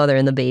 For the mother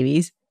and the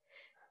babies.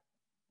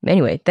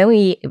 Anyway, then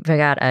we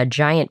got a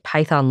giant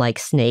python-like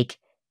snake,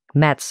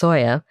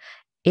 Matsoya.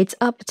 It's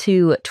up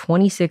to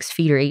 26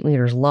 feet or 8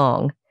 meters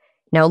long.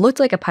 Now, it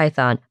looked like a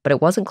python, but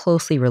it wasn't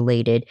closely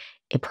related.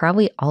 It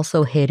probably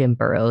also hid in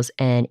burrows,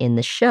 and in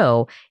the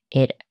show,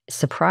 it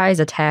surprise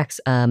attacks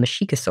a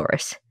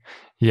Mushicosaurus.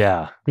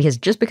 Yeah. Because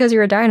just because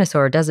you're a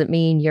dinosaur doesn't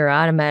mean you're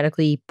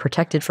automatically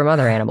protected from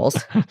other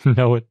animals.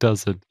 No, it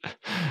doesn't.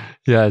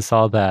 Yeah, I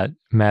saw that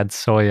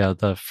Matsoya,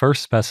 the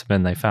first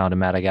specimen they found in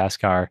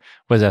Madagascar,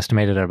 was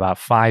estimated at about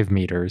 5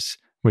 meters,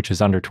 which is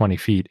under 20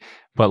 feet.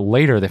 But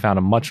later they found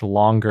a much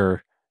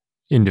longer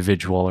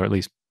individual, or at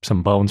least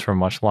some bones from a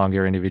much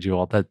longer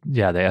individual that,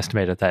 yeah, they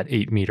estimated that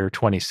 8 meter,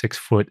 26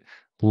 foot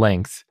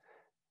length.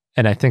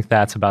 And I think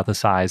that's about the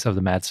size of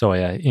the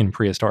Matsoya in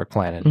Prehistoric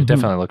Planet. It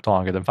definitely looked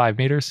longer than 5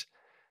 meters.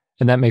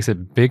 And that makes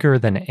it bigger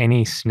than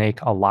any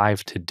snake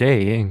alive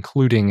today,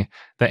 including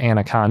the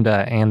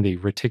anaconda and the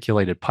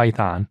reticulated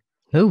python.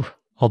 Ooh.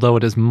 Although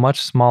it is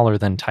much smaller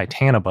than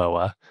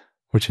Titanoboa,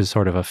 which is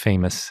sort of a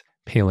famous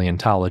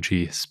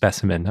paleontology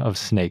specimen of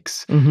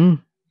snakes,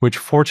 which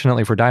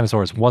fortunately for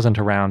dinosaurs wasn't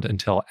around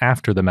until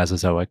after the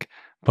Mesozoic,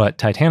 but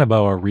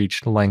Titanoboa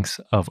reached lengths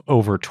of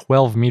over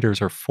 12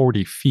 meters or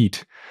 40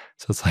 feet.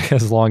 So it's like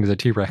as long as a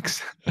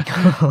T-Rex.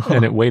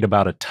 And it weighed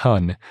about a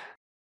ton.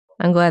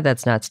 I'm glad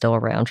that's not still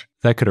around.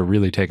 That could have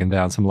really taken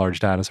down some large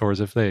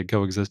dinosaurs if they had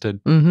coexisted.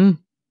 Could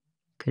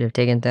have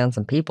taken down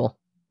some people.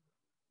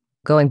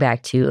 Going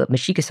back to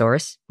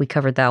Mushicosaurus, we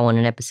covered that one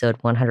in episode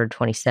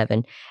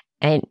 127,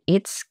 and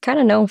it's kind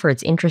of known for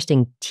its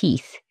interesting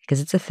teeth,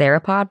 because it's a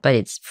theropod, but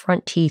its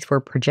front teeth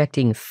were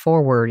projecting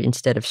forward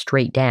instead of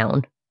straight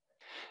down.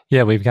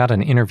 Yeah, we've got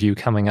an interview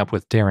coming up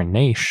with Darren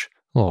Naish,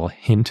 a little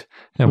hint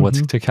at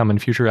what's to come in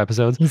future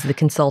episodes. He's the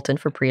consultant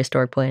for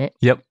Prehistoric Planet.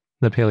 Yep,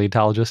 the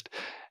paleontologist.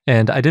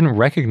 And I didn't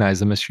recognize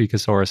the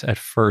Mushicosaurus at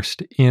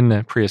first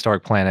in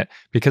Prehistoric Planet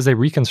because they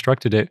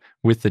reconstructed it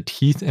with the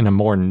teeth in a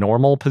more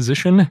normal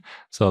position.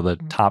 So the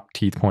top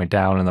teeth point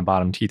down and the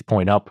bottom teeth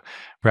point up,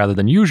 rather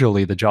than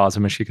usually the jaws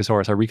of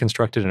Mushicosaurus are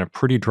reconstructed in a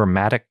pretty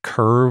dramatic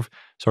curve,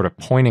 sort of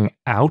pointing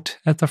out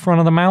at the front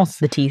of the mouth.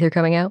 The teeth are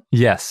coming out?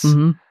 Yes.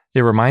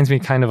 It reminds me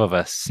kind of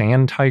a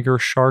sand tiger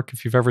shark,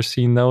 if you've ever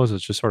seen those.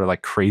 It's just sort of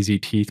like crazy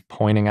teeth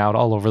pointing out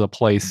all over the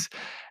place.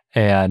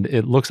 And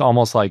it looks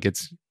almost like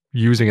it's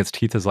using its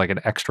teeth as like an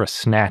extra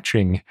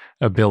snatching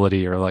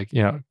ability, or like,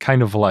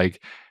 kind of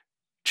like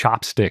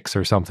chopsticks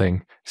or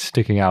something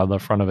sticking out of the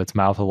front of its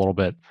mouth a little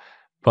bit.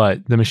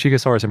 But the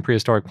Meshigosaurus in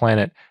Prehistoric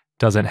Planet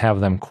doesn't have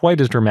them quite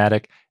as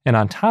dramatic. And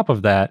on top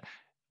of that,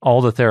 all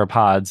the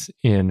theropods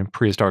in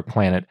Prehistoric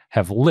Planet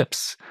have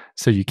lips,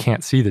 so you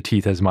can't see the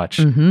teeth as much.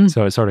 Mm-hmm.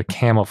 So it sort of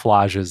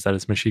camouflages that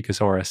it's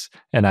Meshigosaurus.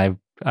 And I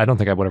don't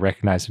think I would have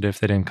recognized it if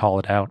they didn't call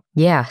it out.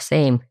 Yeah,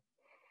 same.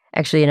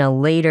 Actually, in a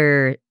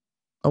later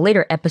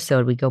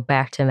episode, we go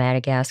back to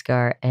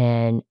Madagascar,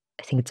 and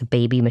I think it's a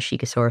baby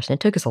Meshigosaurus, and it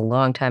took us a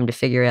long time to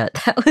figure out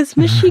that was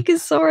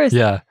Meshigosaurus.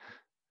 Yeah,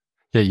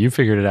 you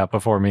figured it out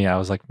before me. I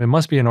was like, it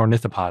must be an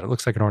ornithopod. It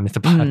looks like an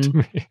ornithopod to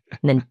me. And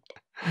then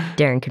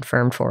Darren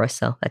confirmed for us,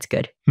 so that's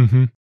good.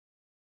 Mm-hmm.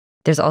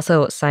 There's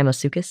also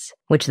Simosuchus,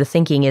 which the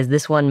thinking is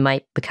this one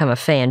might become a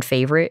fan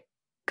favorite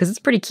because it's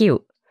pretty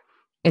cute.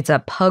 It's a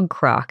pug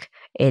croc.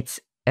 It's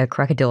a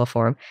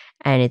crocodiliform,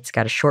 and it's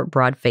got a short,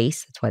 broad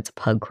face. That's why it's a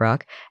pug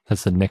croc.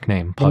 That's the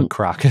nickname, pug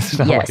croc. It's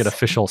not like an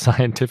official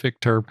scientific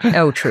term.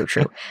 Oh, true.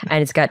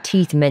 And it's got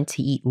teeth meant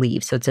to eat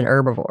leaves, so it's an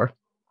herbivore.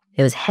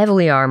 It was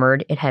heavily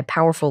armored. It had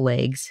powerful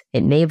legs.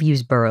 It may have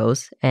used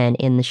burrows, and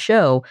in the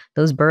show,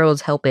 those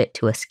burrows help it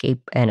to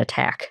escape an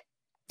attack.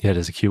 Yeah, it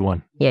is a cute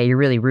one. Yeah, you're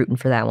really rooting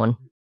for that one.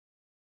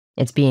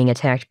 It's being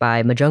attacked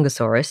by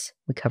Majungasaurus.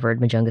 We covered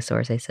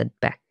Majungasaurus, I said,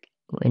 back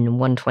in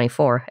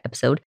 124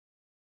 episode.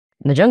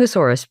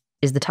 Majungasaurus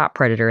is the top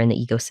predator in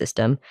the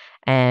ecosystem,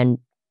 and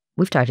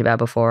we've talked about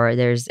before,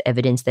 there's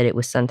evidence that it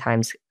was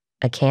sometimes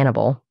a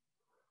cannibal.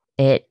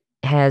 It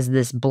has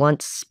this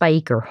blunt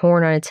spike or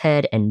horn on its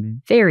head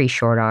and very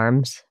short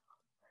arms.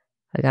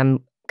 Like,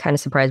 I'm kind of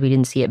surprised we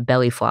didn't see it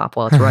belly flop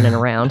while it's running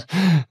around.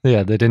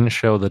 Yeah, they didn't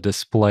show the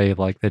display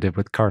like they did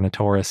with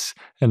Carnotaurus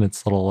and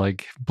its little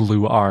like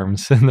blue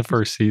arms in the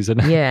first season.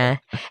 Yeah,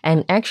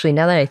 and actually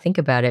now that I think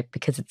about it,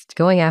 because it's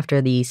going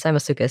after the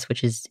Simosuchus,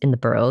 which is in the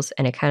burrows,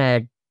 and it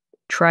kind of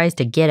tries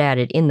to get at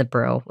it in the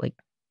burrow, like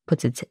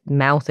puts its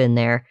mouth in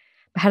there.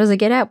 But how does it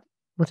get out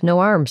with no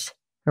arms?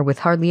 Or with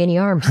hardly any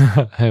arms?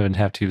 I wouldn't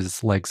have to use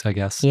its legs, I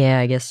guess. Yeah,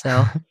 I guess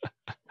so.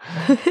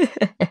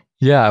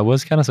 Yeah, I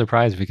was kind of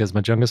surprised because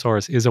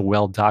Majungasaurus is a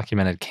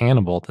well-documented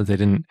cannibal, that they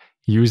didn't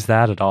use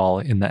that at all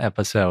in the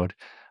episode.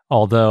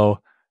 Although,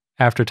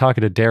 after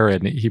talking to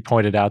Darren, he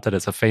pointed out that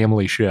it's a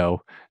family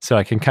show, so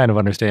I can kind of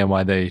understand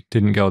why they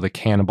didn't go the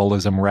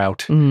cannibalism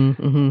route.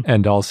 Mm-hmm.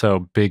 And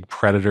also big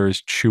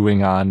predators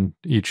chewing on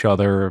each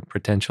other,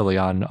 potentially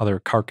on other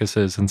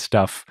carcasses and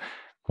stuff,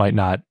 might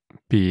not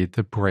be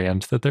the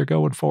brand that they're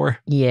going for.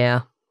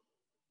 Yeah.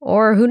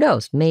 Or who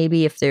knows?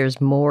 Maybe if there's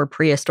more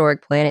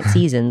Prehistoric Planet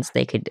seasons,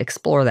 they could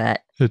explore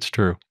that. It's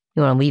true.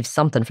 You want to leave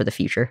something for the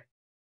future.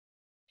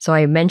 So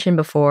I mentioned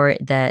before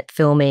that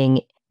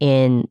filming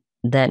in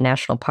that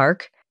national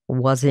park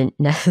wasn't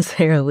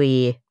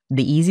necessarily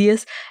the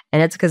easiest,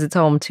 and that's because it's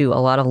home to a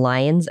lot of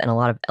lions and a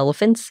lot of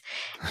elephants.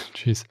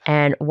 Jeez.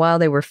 And while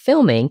they were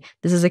filming,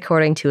 this is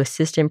according to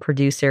assistant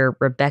producer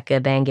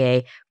Rebecca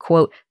Bangay,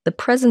 quote, "The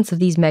presence of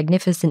these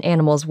magnificent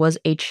animals was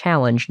a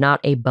challenge, not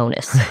a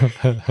bonus."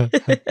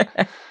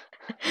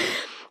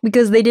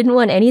 Because they didn't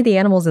want any of the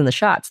animals in the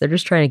shots. They're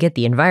just trying to get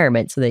the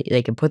environment so that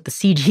they could put the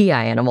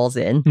CGI animals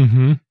in.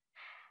 Mm-hmm.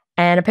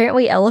 And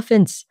apparently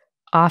elephants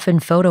often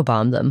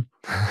photobomb them.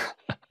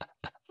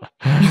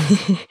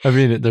 I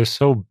mean, they're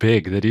so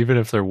big that even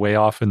if they're way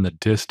off in the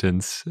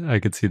distance, I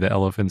could see the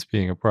elephants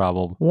being a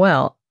problem.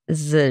 Well,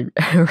 this is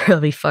a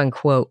really fun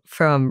quote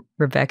from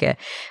Rebecca.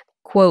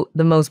 Quote,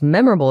 "The most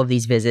memorable of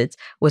these visits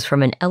was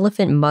from an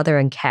elephant mother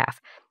and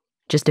calf.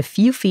 Just a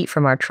few feet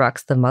from our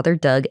trucks, the mother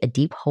dug a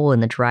deep hole in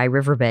the dry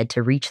riverbed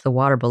to reach the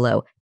water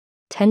below,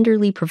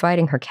 tenderly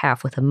providing her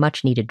calf with a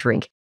much-needed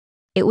drink.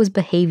 It was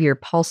behavior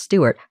Paul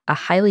Stewart, a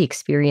highly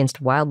experienced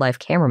wildlife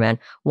cameraman,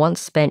 once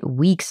spent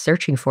weeks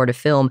searching for to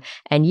film,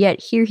 and yet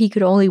here he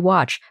could only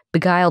watch,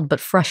 beguiled but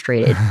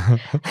frustrated.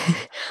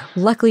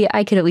 Luckily,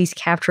 I could at least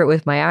capture it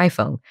with my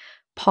iPhone.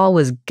 Paul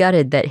was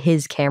gutted that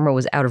his camera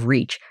was out of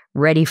reach,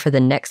 ready for the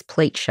next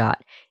plate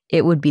shot.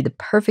 It would be the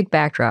perfect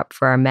backdrop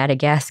for our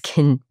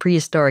Madagascan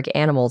prehistoric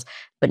animals,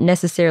 but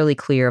necessarily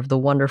clear of the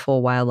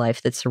wonderful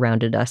wildlife that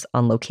surrounded us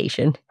on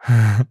location."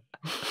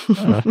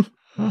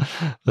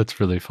 That's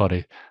really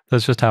funny.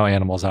 That's just how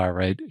animals are,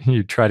 right?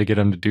 You try to get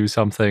them to do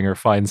something or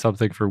find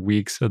something for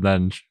weeks, and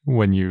then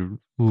when you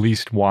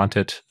least want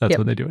it, that's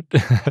when they do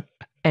it.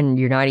 And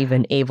you're not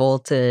even able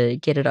to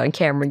get it on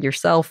camera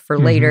yourself for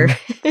later.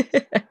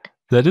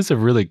 That is a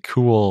really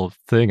cool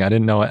thing. I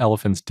didn't know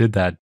elephants did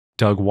that.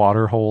 Dug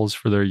water holes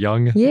for their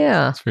young.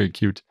 Yeah. It's very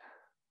cute.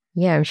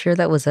 Yeah, I'm sure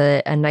that was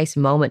a nice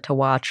moment to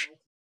watch.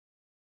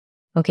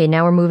 Okay,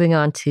 now we're moving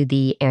on to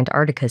the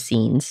Antarctica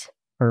scenes,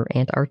 or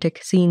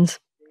Antarctic scenes.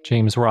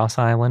 James Ross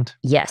Island.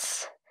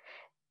 Yes.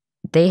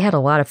 They had a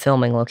lot of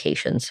filming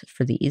locations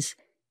for these.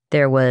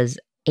 There was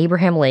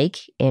Abraham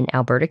Lake in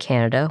Alberta,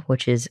 Canada,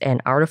 which is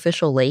an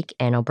artificial lake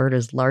and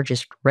Alberta's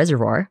largest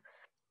reservoir.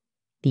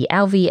 The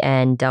Alvey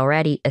and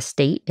Dalratty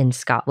Estate in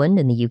Scotland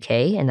in the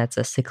UK, and that's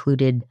a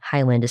secluded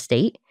highland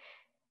estate.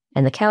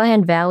 And the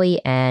Callahan Valley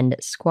and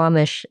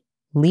Squamish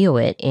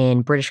Leawood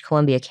in British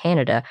Columbia,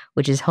 Canada,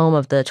 which is home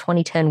of the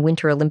 2010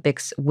 Winter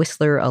Olympics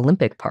Whistler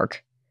Olympic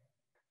Park.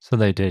 So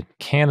they did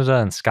Canada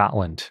and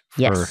Scotland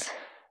for Yes.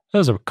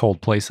 those are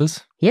cold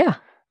places. Yeah.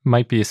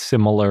 Might be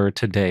similar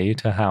today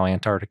to how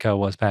Antarctica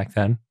was back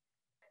then.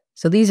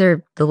 So these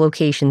are the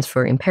locations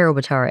for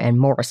Imperabatar and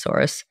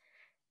Morrosaurus.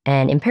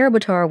 And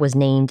Imperabatar was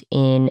named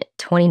in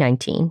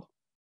 2019.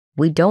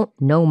 We don't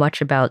know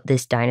much about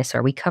this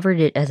dinosaur. We covered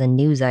it as a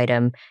news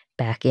item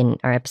back in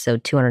our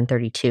episode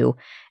 232,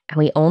 and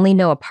we only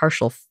know a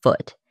partial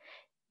foot.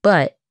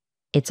 But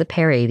it's a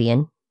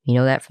paravian. You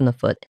know that from the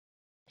foot.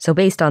 So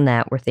based on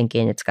that, we're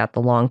thinking it's got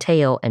the long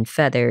tail and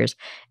feathers,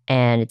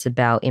 and it's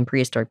about, in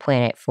prehistoric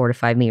planet, 4 to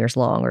 5 meters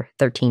long, or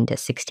 13 to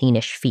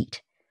 16-ish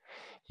feet.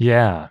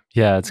 Yeah,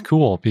 it's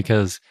cool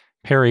because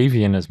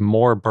paravian is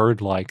more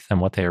bird-like than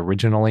what they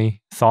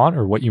originally thought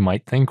or what you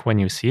might think when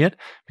you see it,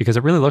 because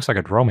it really looks like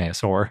a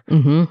dromaeosaur.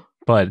 Mm-hmm.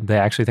 But they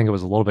actually think it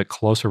was a little bit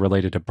closer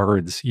related to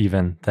birds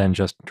even than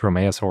just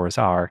dromaeosaurs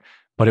are.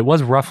 But it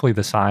was roughly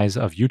the size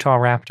of Utah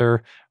raptor,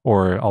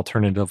 or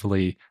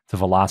alternatively, the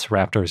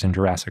velociraptors in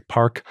Jurassic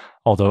Park.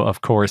 Although,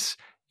 of course,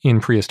 in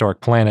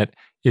prehistoric planet,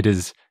 it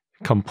is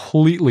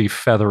completely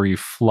feathery,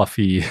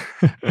 fluffy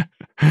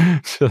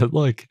to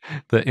like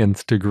the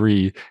nth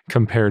degree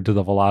compared to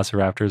the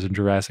velociraptors in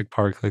Jurassic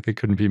Park. Like they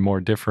couldn't be more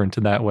different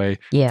in that way.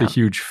 Yeah. The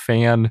huge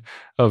fan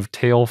of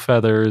tail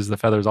feathers, the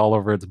feathers all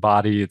over its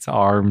body, its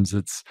arms,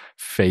 its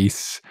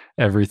face,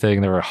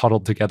 everything. They were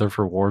huddled together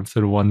for warmth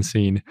in one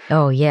scene.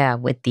 Oh, yeah,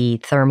 with the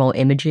thermal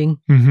imaging.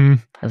 Mm-hmm.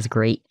 That was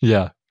great.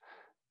 Yeah.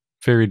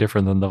 Very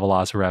different than the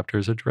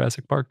velociraptors at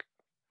Jurassic Park.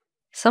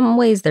 Some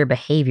ways their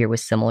behavior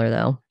was similar,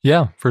 though.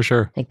 Yeah, for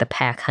sure. Like the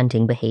pack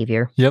hunting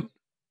behavior. Yep.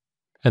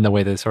 And the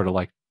way they sort of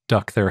like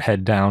duck their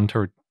head down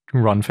to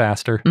run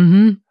faster.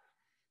 Mm-hmm.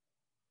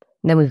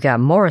 Then we've got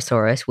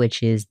Morrosaurus,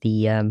 which is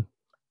the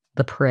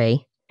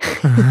prey.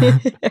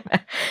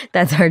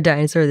 That's our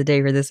dinosaur of the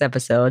day for this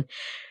episode.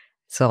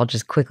 So I'll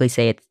just quickly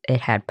say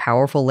it had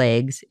powerful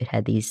legs. It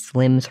had these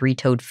slim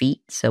 3-toed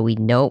feet, so we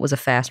know it was a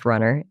fast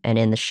runner. And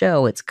in the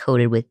show, it's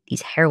coated with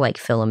these hair-like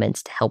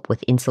filaments to help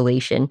with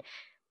insulation.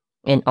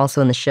 And also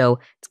in the show,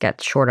 it's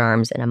got short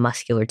arms and a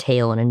muscular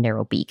tail and a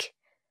narrow beak.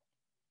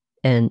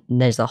 And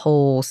there's a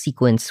whole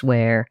sequence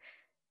where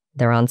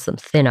they're on some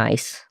thin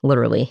ice,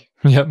 literally.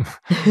 Yep.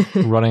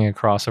 Running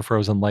across a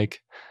frozen lake.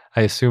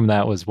 I assume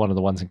that was one of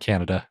the ones in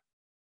Canada.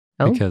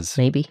 Oh, because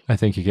maybe. I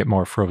think you get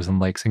more frozen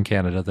lakes in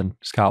Canada than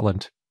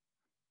Scotland.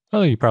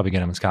 Oh, you probably get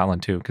them in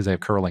Scotland too, because they have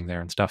curling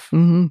there and stuff.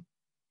 Mm-hmm.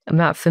 I'm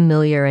not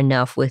familiar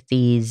enough with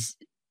these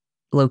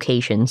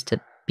locations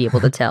to be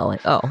able to tell.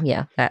 Like, oh,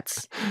 yeah,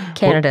 that's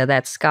Canada, well,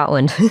 that's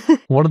Scotland.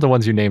 One of the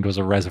ones you named was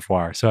a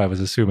reservoir, so I was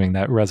assuming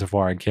that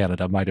reservoir in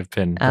Canada might have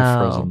been the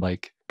frozen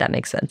lake. That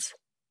makes sense.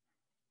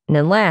 And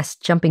then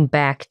last, jumping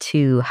back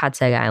to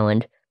Hotseg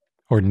Island.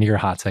 Or near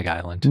Hotseg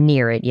Island.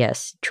 Near it,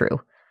 yes,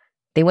 true.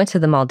 They went to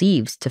the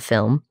Maldives to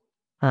film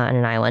on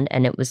an island,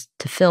 and it was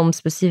to film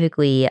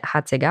specifically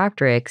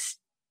Hotsegopteryx,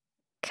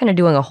 kind of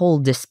doing a whole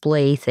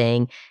display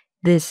thing.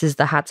 This is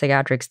the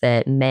Hotsegopteryx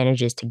that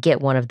manages to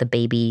get one of the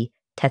baby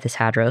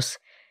Tethys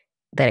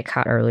that it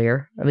caught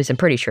earlier. At least I'm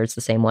pretty sure it's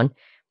the same one.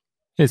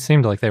 It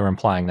seemed like they were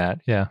implying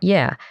that, yeah.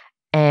 Yeah,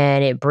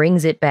 and it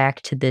brings it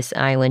back to this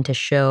island to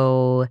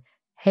show,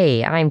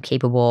 hey, I'm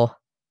capable.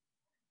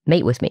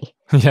 Mate with me.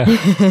 Yeah.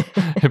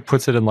 It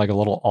puts it in like a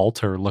little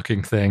altar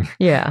looking thing.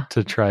 Yeah.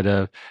 To try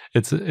to,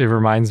 it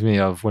reminds me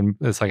of when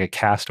it's like a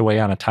castaway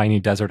on a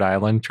tiny desert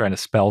island trying to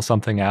spell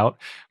something out,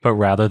 but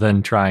rather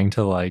than trying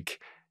to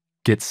like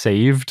get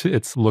saved,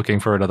 it's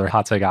looking for another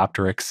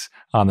Hotsegopteryx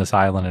on this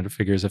island, and it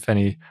figures if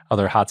any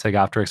other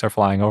Hotsegopteryx are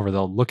flying over,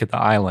 they'll look at the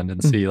island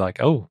and see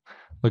like, oh,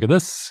 look at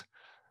this.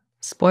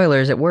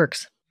 Spoilers, it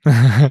works.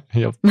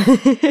 Yep.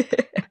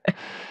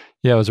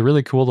 Yeah, it was a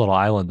really cool little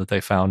island that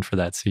they found for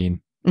that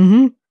scene.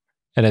 Mm-hmm.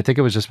 And I think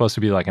it was just supposed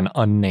to be like an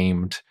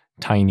unnamed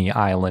tiny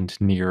island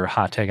near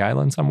Hotseg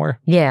Island somewhere.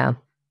 Yeah.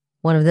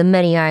 One of the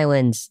many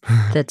islands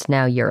that's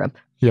now Europe.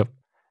 Yep.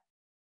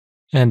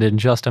 And in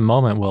just a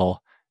moment,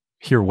 we'll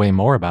hear way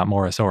more about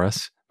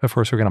Morrosaurus. But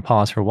first, we're going to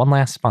pause for one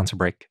last sponsor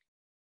break.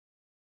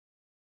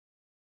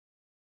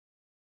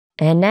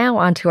 And now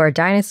onto our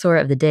dinosaur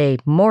of the day,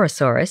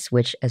 Morrosaurus,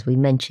 which, as we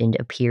mentioned,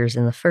 appears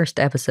in the first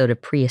episode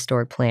of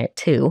Prehistoric Planet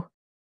 2.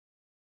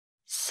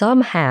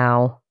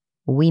 Somehow,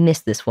 we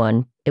missed this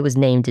one. It was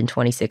named in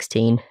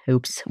 2016.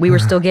 Oops. We were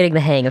still getting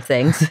the hang of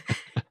things.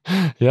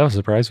 Yeah, I'm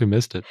surprised we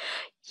missed it.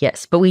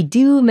 Yes, but we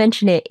do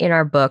mention it in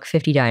our book,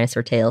 50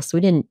 Dinosaur Tales, so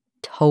we didn't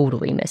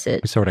totally miss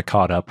it. We sort of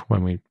caught up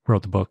when we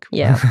wrote the book.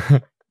 Yeah.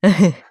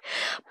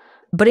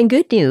 But in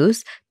good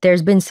news,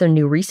 there's been some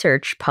new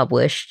research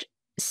published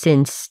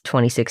since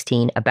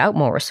 2016 about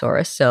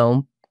Morrosaurus,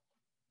 so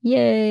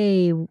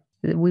yay,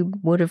 we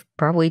would have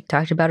probably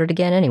talked about it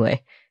again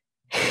anyway.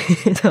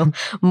 So,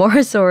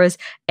 Morrosaurus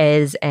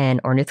is an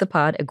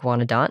ornithopod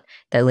iguanodont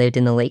that lived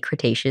in the Late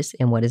Cretaceous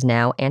in what is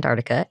now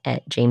Antarctica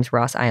at James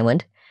Ross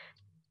Island.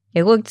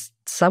 It looked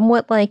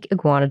somewhat like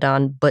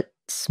Iguanodon, but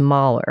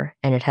smaller,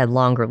 and it had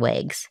longer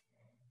legs.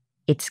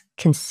 It's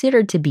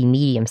considered to be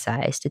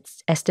medium-sized.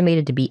 It's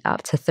estimated to be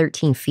up to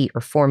 13 feet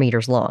or 4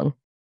 meters long.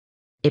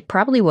 It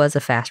probably was a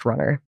fast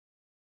runner.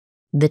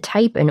 The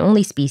type and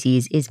only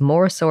species is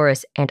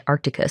Morrosaurus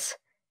antarcticus.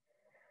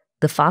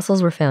 The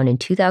fossils were found in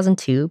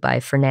 2002 by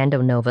Fernando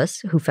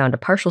Novas, who found a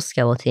partial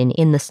skeleton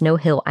in the Snow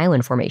Hill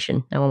Island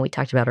Formation, that one we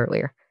talked about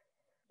earlier.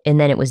 And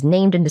then it was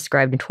named and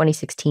described in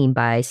 2016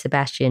 by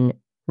Sebastian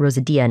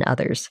Rozadilla and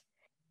others.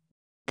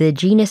 The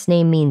genus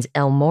name means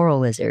El Morro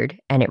lizard,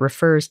 and it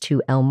refers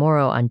to El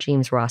Morro on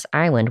James Ross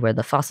Island where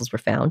the fossils were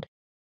found.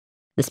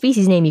 The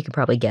species name, you can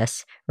probably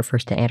guess,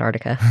 refers to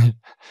Antarctica.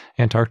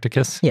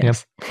 Antarcticus?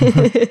 Yes.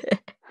 Yep.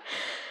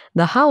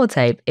 The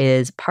holotype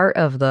is part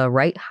of the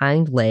right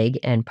hind leg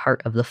and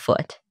part of the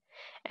foot,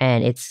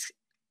 and it's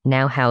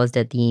now housed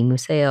at the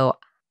Museo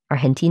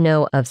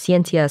Argentino of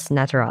Ciencias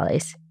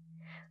Naturales.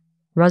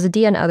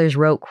 Rozadilla and others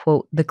wrote,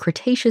 quote, "The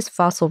Cretaceous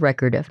fossil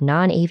record of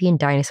non-avian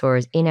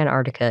dinosaurs in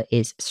Antarctica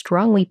is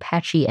strongly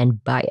patchy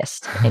and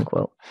biased," end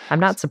quote. I'm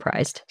not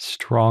surprised.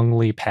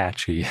 Strongly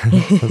patchy.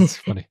 That's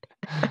funny.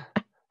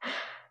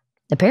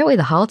 Apparently,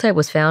 the holotype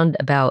was found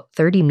about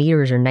 30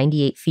 meters or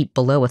 98 feet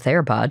below a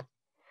theropod.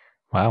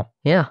 Wow.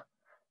 Yeah.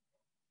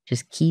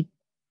 Just keep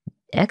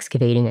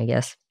excavating, I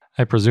guess.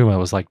 I presume it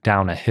was like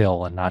down a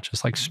hill and not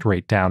just like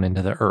straight down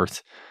into the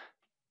earth,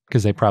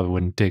 because they probably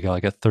wouldn't dig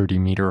like a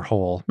 30-meter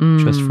hole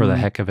just for the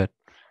heck of it.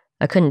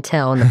 I couldn't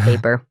tell in the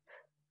paper.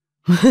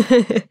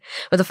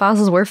 But the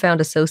fossils were found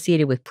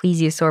associated with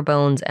plesiosaur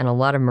bones and a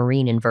lot of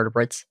marine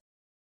invertebrates.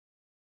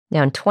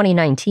 Now, in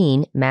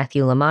 2019,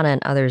 Matthew Lamanna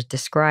and others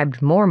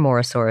described more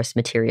Morrosaurus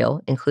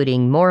material,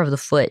 including more of the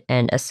foot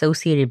and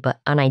associated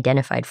but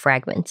unidentified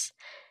fragments.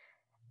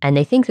 And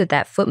they think that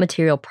that foot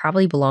material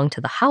probably belonged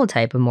to the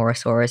holotype of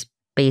Morrosaurus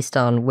based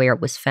on where it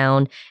was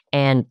found,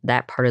 and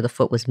that part of the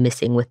foot was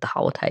missing with the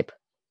holotype.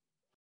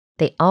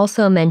 They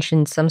also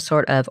mentioned some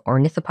sort of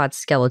ornithopod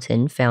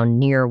skeleton found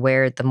near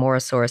where the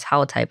Morrosaurus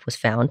holotype was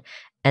found,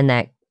 and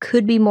that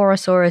could be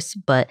Morrosaurus,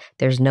 but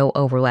there's no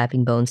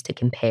overlapping bones to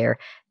compare.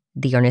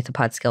 The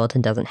ornithopod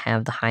skeleton doesn't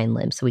have the hind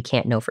limb, so we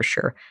can't know for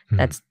sure.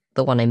 That's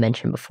the one I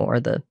mentioned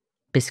before, the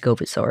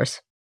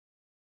Biscovosaurus.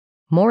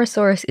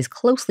 Morrosaurus is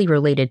closely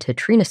related to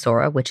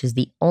Trinosaura, which is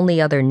the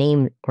only other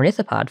named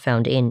ornithopod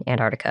found in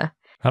Antarctica.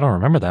 I don't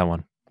remember that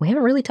one. We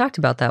haven't really talked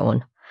about that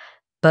one.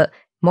 But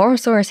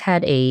Morrosaurus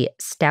had a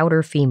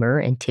stouter femur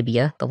and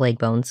tibia, the leg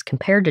bones,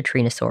 compared to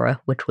Trinosaura,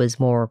 which was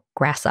more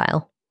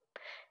gracile.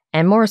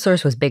 And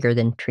Morrosaurus was bigger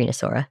than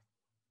Trinosaura.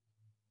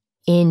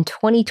 In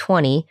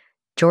 2020,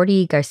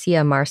 Jordi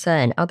Garcia Marza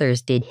and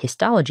others did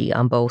histology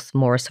on both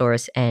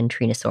Morrosaurus and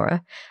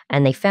Trinosaura,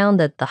 and they found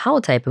that the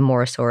holotype of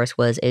Morrosaurus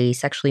was a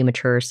sexually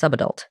mature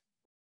subadult.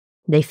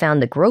 They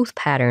found the growth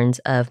patterns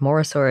of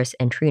Morrosaurus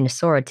and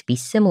Trinosaura to be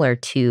similar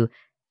to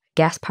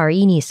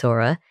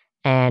Gasparinisaura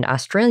and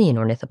Australian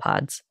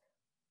ornithopods.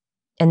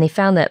 And they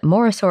found that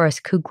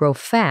Morrosaurus could grow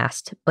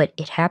fast, but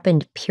it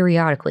happened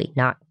periodically,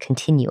 not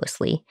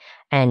continuously,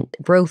 and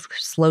growth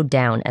slowed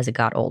down as it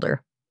got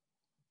older.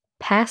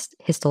 Past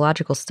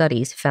histological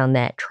studies found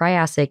that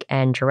Triassic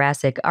and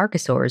Jurassic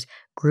archosaurs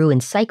grew in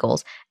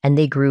cycles, and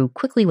they grew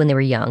quickly when they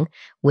were young,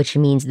 which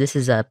means this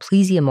is a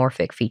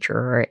plesiomorphic feature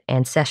or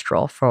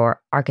ancestral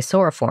for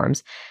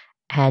archosauriforms,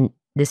 and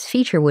this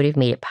feature would have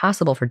made it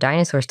possible for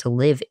dinosaurs to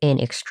live in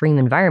extreme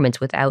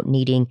environments without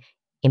needing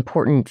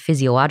important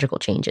physiological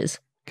changes.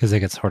 Because they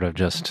could sort of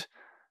just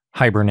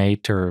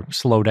hibernate or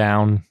slow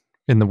down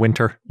in the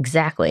winter.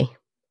 Exactly.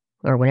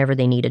 Or whenever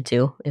they needed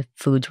to, if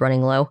food's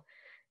running low.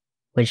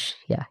 Which,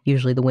 yeah,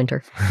 usually the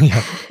winter.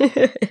 Yeah.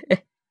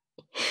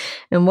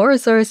 And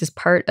Morrosaurus is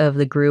part of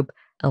the group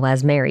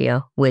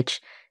Elasmaria, which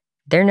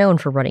they're known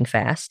for running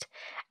fast.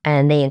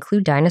 And they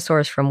include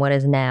dinosaurs from what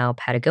is now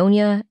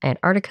Patagonia,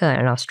 Antarctica,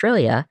 and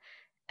Australia.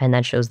 And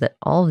that shows that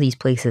all of these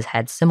places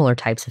had similar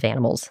types of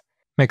animals.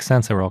 Makes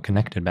sense. They were all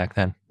connected back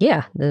then.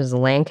 Yeah, there's a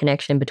land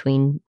connection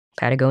between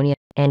Patagonia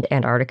and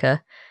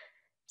Antarctica.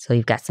 So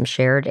you've got some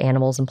shared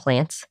animals and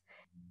plants.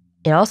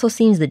 It also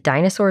seems that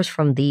dinosaurs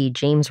from the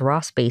James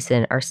Ross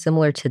Basin are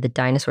similar to the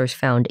dinosaurs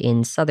found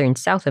in southern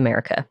South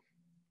America.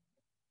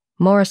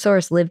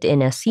 Morrosaurus lived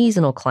in a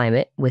seasonal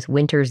climate, with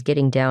winters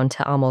getting down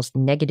to almost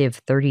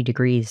negative 30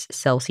 degrees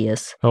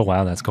Celsius. Oh,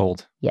 wow, that's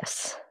cold.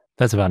 Yes.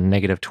 That's about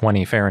negative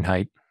 20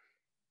 Fahrenheit.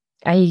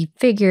 I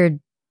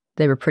figured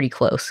they were pretty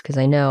close, because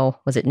I know,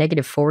 was it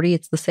negative 40?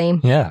 It's the same?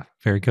 Yeah,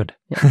 very good.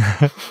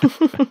 Yeah.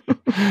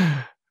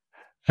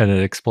 And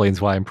it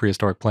explains why in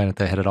Prehistoric Planet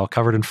they had it all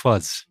covered in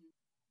fuzz.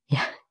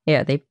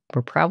 Yeah, they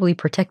were probably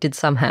protected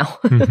somehow.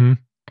 Mm-hmm.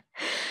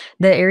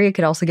 The area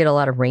could also get a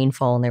lot of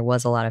rainfall, and there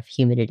was a lot of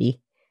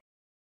humidity.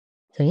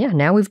 So yeah,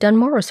 now we've done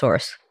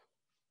Morrosaurus.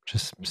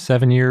 Just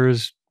 7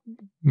 years,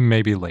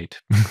 maybe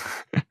late.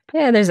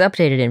 Yeah, there's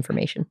updated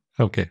information.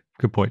 Okay,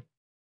 good point.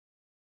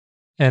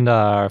 And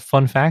our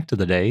fun fact of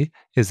the day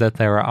is that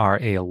there are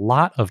a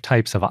lot of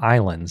types of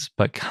islands,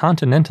 but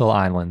continental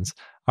islands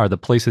are the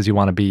places you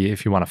want to be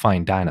if you want to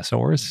find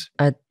dinosaurs.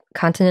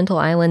 Continental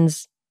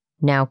islands,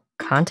 now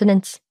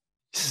continents?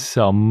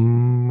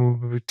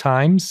 Sometimes.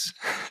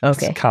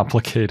 Okay. It's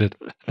complicated.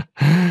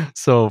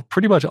 So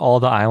pretty much all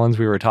the islands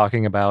we were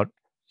talking about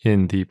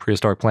in the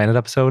Prehistoric Planet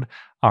episode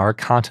are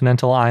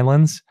continental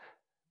islands,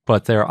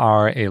 but there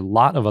are a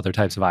lot of other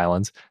types of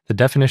islands. The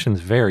definitions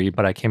vary,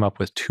 but I came up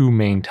with two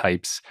main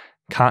types,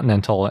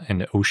 continental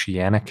and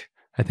oceanic,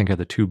 I think are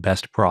the two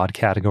best broad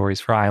categories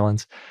for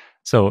islands.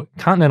 So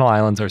continental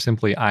islands are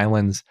simply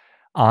islands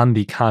on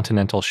the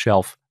continental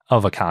shelf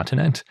of a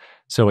continent.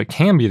 So it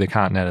can be the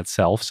continent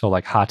itself. So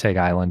like Hatseg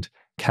Island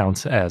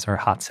counts as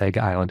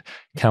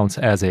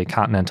a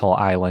continental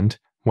island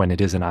when it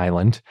is an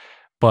island.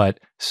 But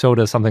so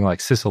does something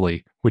like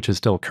Sicily, which is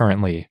still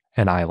currently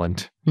an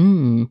island.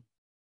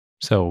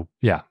 So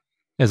yeah,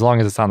 as long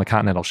as it's on the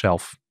continental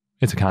shelf,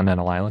 it's a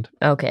continental island.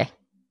 Okay.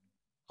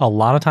 A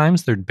lot of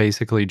times they're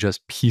basically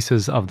just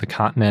pieces of the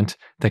continent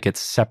that get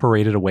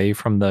separated away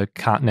from the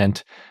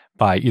continent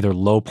by either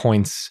low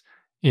points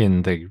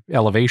in the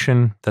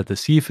elevation that the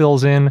sea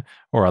fills in,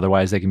 or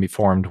otherwise they can be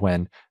formed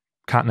when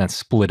continents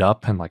split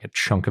up and like a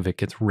chunk of it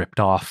gets ripped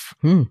off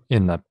in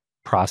the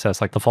process.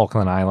 Like the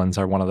Falkland Islands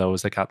are one of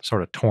those that got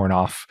sort of torn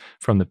off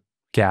from the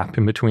gap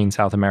in between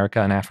South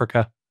America and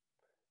Africa.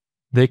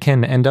 They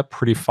can end up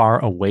pretty far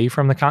away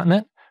from the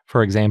continent.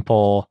 For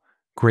example,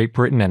 Great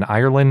Britain and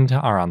Ireland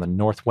are on the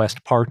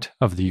northwest part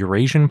of the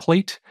Eurasian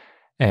plate,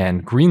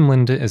 and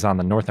Greenland is on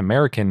the North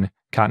American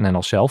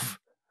continental shelf,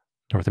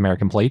 North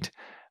American plate,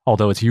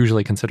 although it's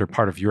usually considered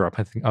part of Europe.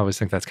 I always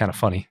think that's kind of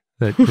funny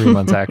that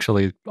Greenland's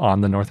actually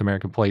on the North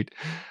American plate.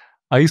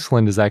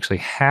 Iceland is actually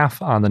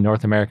half on the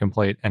North American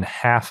plate and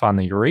half on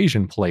the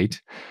Eurasian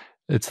plate.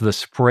 It's the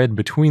spread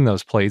between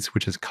those plates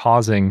which is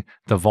causing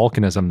the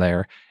volcanism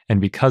there. And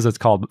because it's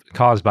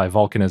caused by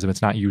volcanism,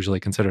 it's not usually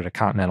considered a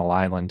continental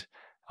island.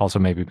 Also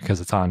maybe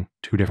because it's on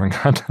two different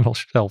continental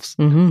shelves.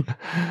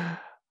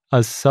 A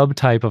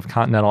subtype of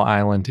continental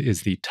island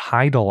is the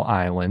tidal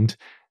island.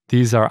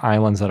 These are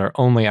islands that are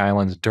only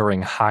islands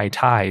during high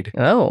tide.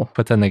 Oh.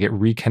 But then they get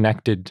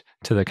reconnected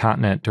to the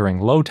continent during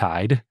low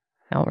tide.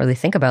 I don't really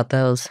think about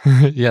those.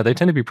 Yeah, they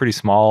tend to be pretty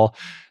small.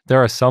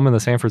 There are some in the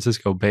San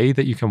Francisco Bay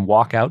that you can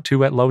walk out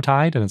to at low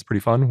tide, and it's pretty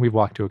fun. We've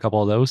walked to a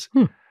couple of those.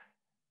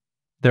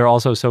 There are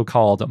also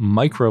so-called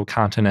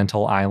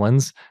microcontinental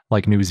islands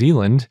like New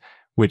Zealand,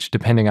 which,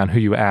 depending on who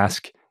you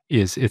ask,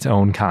 is its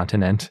own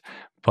continent.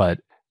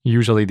 But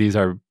usually these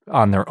are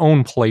on their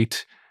own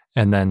plate,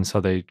 and then so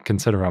they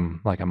consider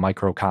them like a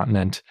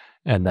microcontinent,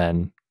 and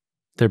then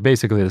they're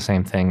basically the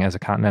same thing as a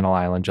continental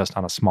island, just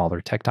on a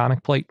smaller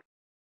tectonic plate.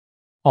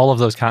 All of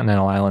those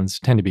continental islands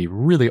tend to be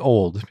really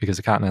old because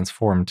the continents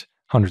formed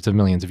hundreds of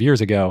millions of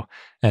years ago,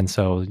 and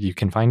so you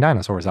can find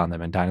dinosaurs on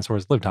them, and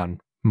dinosaurs lived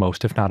on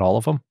most, if not all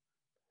of them.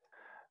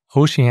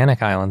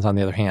 Oceanic islands, on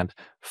the other hand,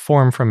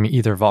 form from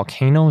either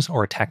volcanoes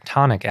or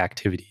tectonic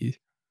activity.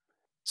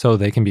 So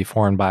they can be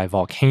formed by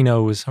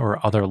volcanoes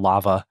or other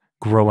lava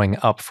growing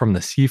up from the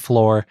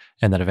seafloor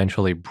and then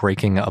eventually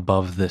breaking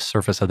above the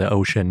surface of the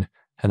ocean.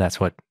 And that's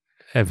what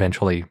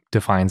eventually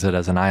defines it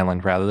as an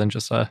island rather than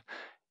just a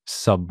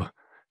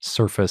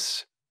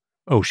subsurface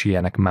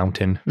oceanic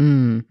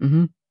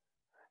mountain.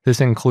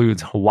 This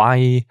includes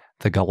Hawaii,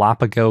 the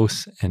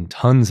Galapagos, and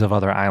tons of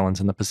other islands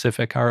in the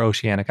Pacific are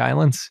oceanic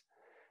islands.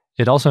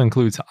 It also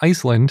includes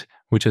Iceland,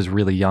 which is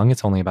really young.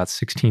 It's only about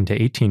 16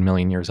 to 18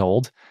 million years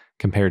old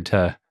compared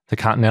to the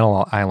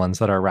continental islands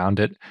that are around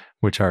it,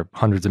 which are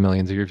hundreds of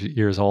millions of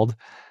years old.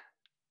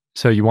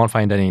 So you won't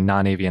find any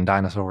non-avian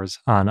dinosaurs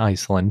on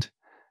Iceland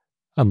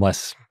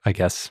unless, I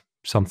guess,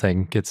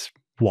 something gets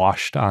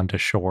washed onto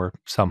shore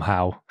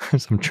somehow,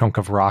 some chunk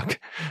of rock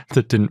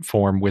that didn't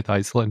form with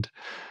Iceland.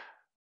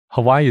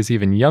 Hawaii is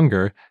even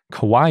younger.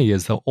 Kauai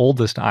is the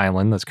oldest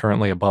island that's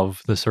currently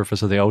above the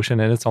surface of the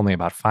ocean, and it's only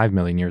about 5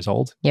 million years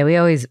old. Yeah, we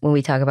always, when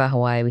we talk about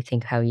Hawaii, we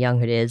think how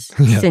young it is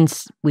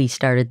since we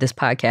started this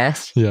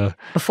podcast. Yeah.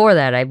 Before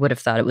that, I would have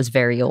thought it was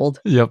very old.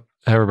 Yep.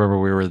 I remember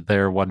we were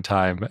there one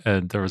time,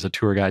 and there was a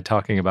tour guide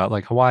talking about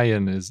like Hawaii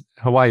is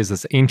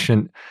this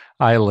ancient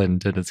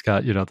island, and it's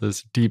got,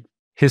 this deep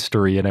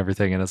history and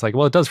everything. And it's like,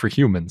 well, it does for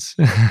humans.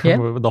 Yeah.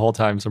 The whole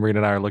time, Sabrina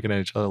and I are looking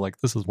at each other like,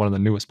 this is one of the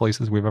newest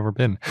places we've ever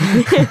been.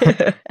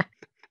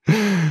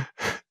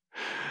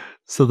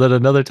 So then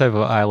another type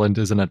of island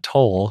is an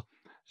atoll.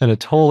 An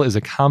atoll is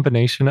a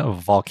combination of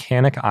a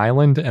volcanic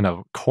island and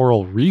a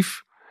coral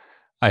reef.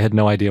 I had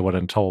no idea what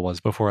an atoll was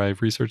before I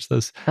researched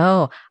this.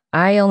 Oh,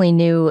 I only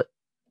knew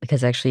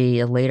because actually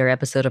a later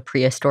episode of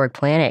Prehistoric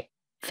Planet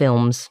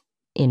films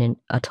in an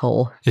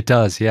atoll. It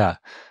does, yeah.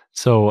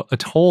 So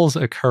atolls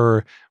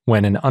occur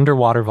when an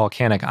underwater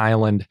volcanic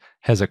island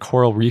has a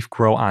coral reef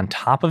grow on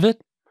top of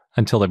it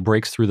until it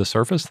breaks through the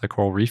surface, the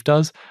coral reef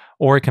does.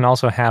 Or it can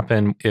also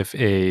happen if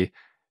a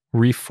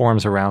reef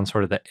forms around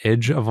sort of the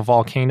edge of a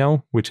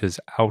volcano, which is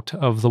out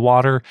of the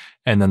water,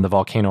 and then the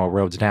volcano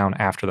erodes down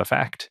after the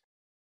fact.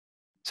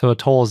 So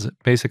atolls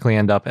basically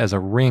end up as a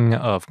ring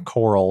of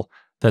coral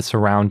that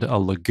surround a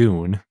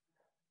lagoon.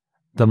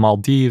 The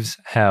Maldives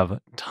have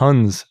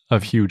tons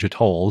of huge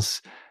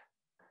atolls.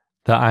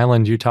 The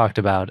island you talked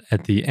about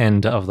at the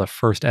end of the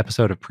first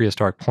episode of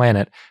Prehistoric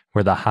Planet,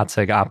 where the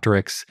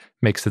Hotsegopteryx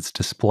makes its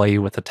display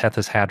with the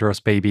Tethys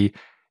hadros baby,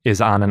 is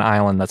on an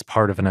island that's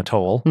part of an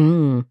atoll.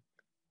 Mm.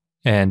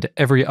 And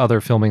every other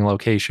filming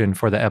location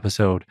for the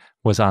episode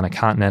was on a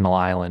continental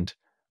island,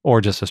 or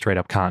just a straight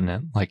up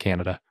continent like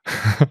Canada.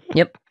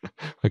 Yep.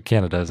 Like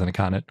Canada isn't a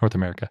continent, North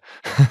America.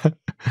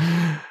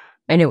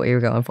 I knew what you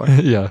were going for.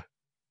 Yeah.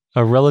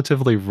 A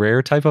relatively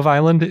rare type of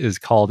island is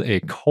called a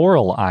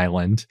coral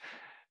island.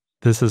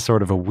 This is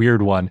sort of a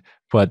weird one,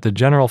 but the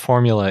general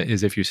formula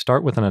is if you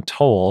start with an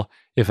atoll,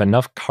 if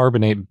enough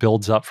carbonate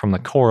builds up from the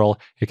coral,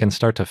 it can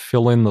start to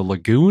fill in the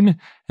lagoon.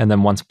 And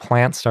then once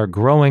plants start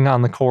growing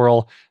on the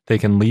coral, they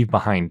can leave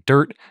behind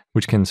dirt,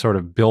 which can sort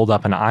of build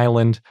up an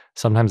island.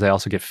 Sometimes they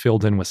also get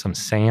filled in with some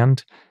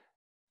sand.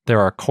 There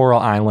are coral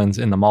islands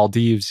in the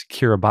Maldives,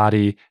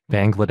 Kiribati,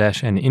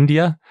 Bangladesh, and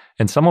India.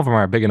 And some of them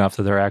are big enough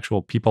that there are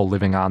actual people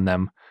living on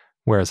them,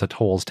 whereas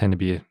atolls tend to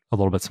be a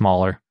little bit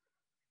smaller.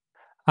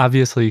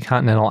 Obviously,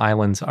 continental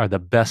islands are the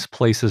best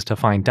places to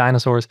find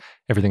dinosaurs.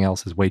 Everything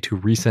else is way too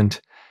recent.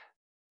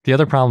 The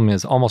other problem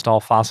is almost all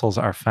fossils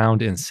are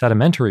found in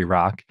sedimentary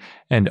rock,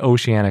 and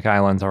oceanic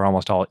islands are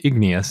almost all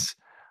igneous.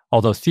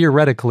 Although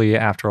theoretically,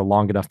 after a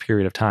long enough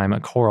period of time, a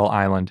coral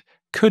island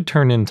could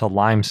turn into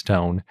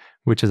limestone,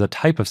 which is a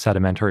type of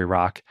sedimentary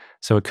rock,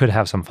 so it could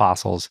have some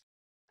fossils.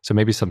 So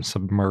maybe some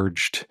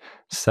submerged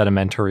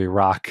sedimentary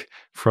rock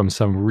from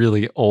some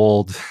really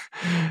old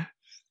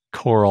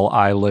coral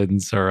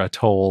islands or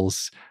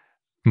atolls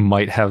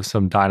might have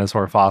some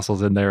dinosaur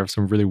fossils in there of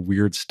some really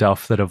weird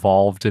stuff that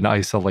evolved in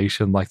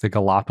isolation, like the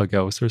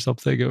Galapagos or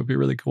something. It would be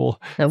really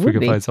cool if we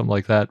could find something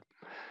like that.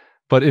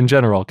 But in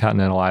general,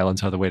 continental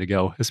islands are the way to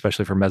go,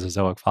 especially for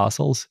Mesozoic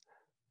fossils.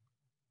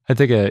 I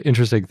think an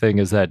interesting thing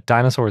is that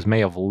dinosaurs may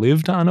have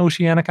lived on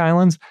oceanic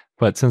islands,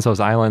 but since those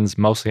islands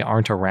mostly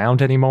aren't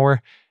around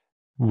anymore,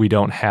 we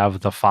don't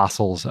have the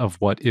fossils of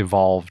what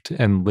evolved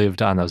and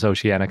lived on those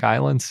oceanic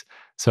islands.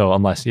 So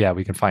unless,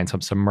 we can find some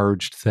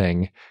submerged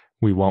thing,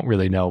 we won't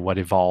really know what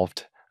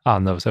evolved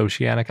on those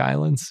oceanic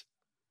islands.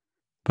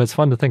 But it's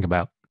fun to think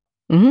about.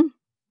 Mm-hmm.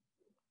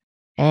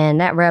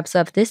 And that wraps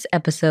up this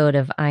episode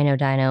of I Know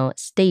Dino.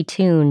 Stay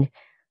tuned.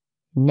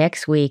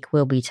 Next week,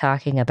 we'll be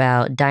talking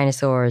about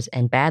dinosaurs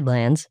and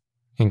Badlands.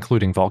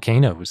 Including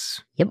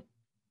volcanoes. Yep.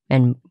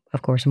 And,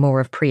 of course, more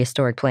of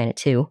Prehistoric Planet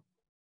 2.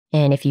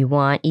 And if you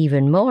want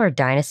even more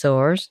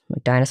dinosaurs,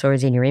 like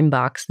dinosaurs in your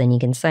inbox, then you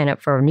can sign up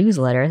for our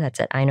newsletter. That's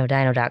at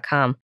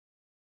iknowdino.com.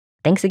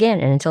 Thanks again,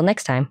 and until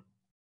next time.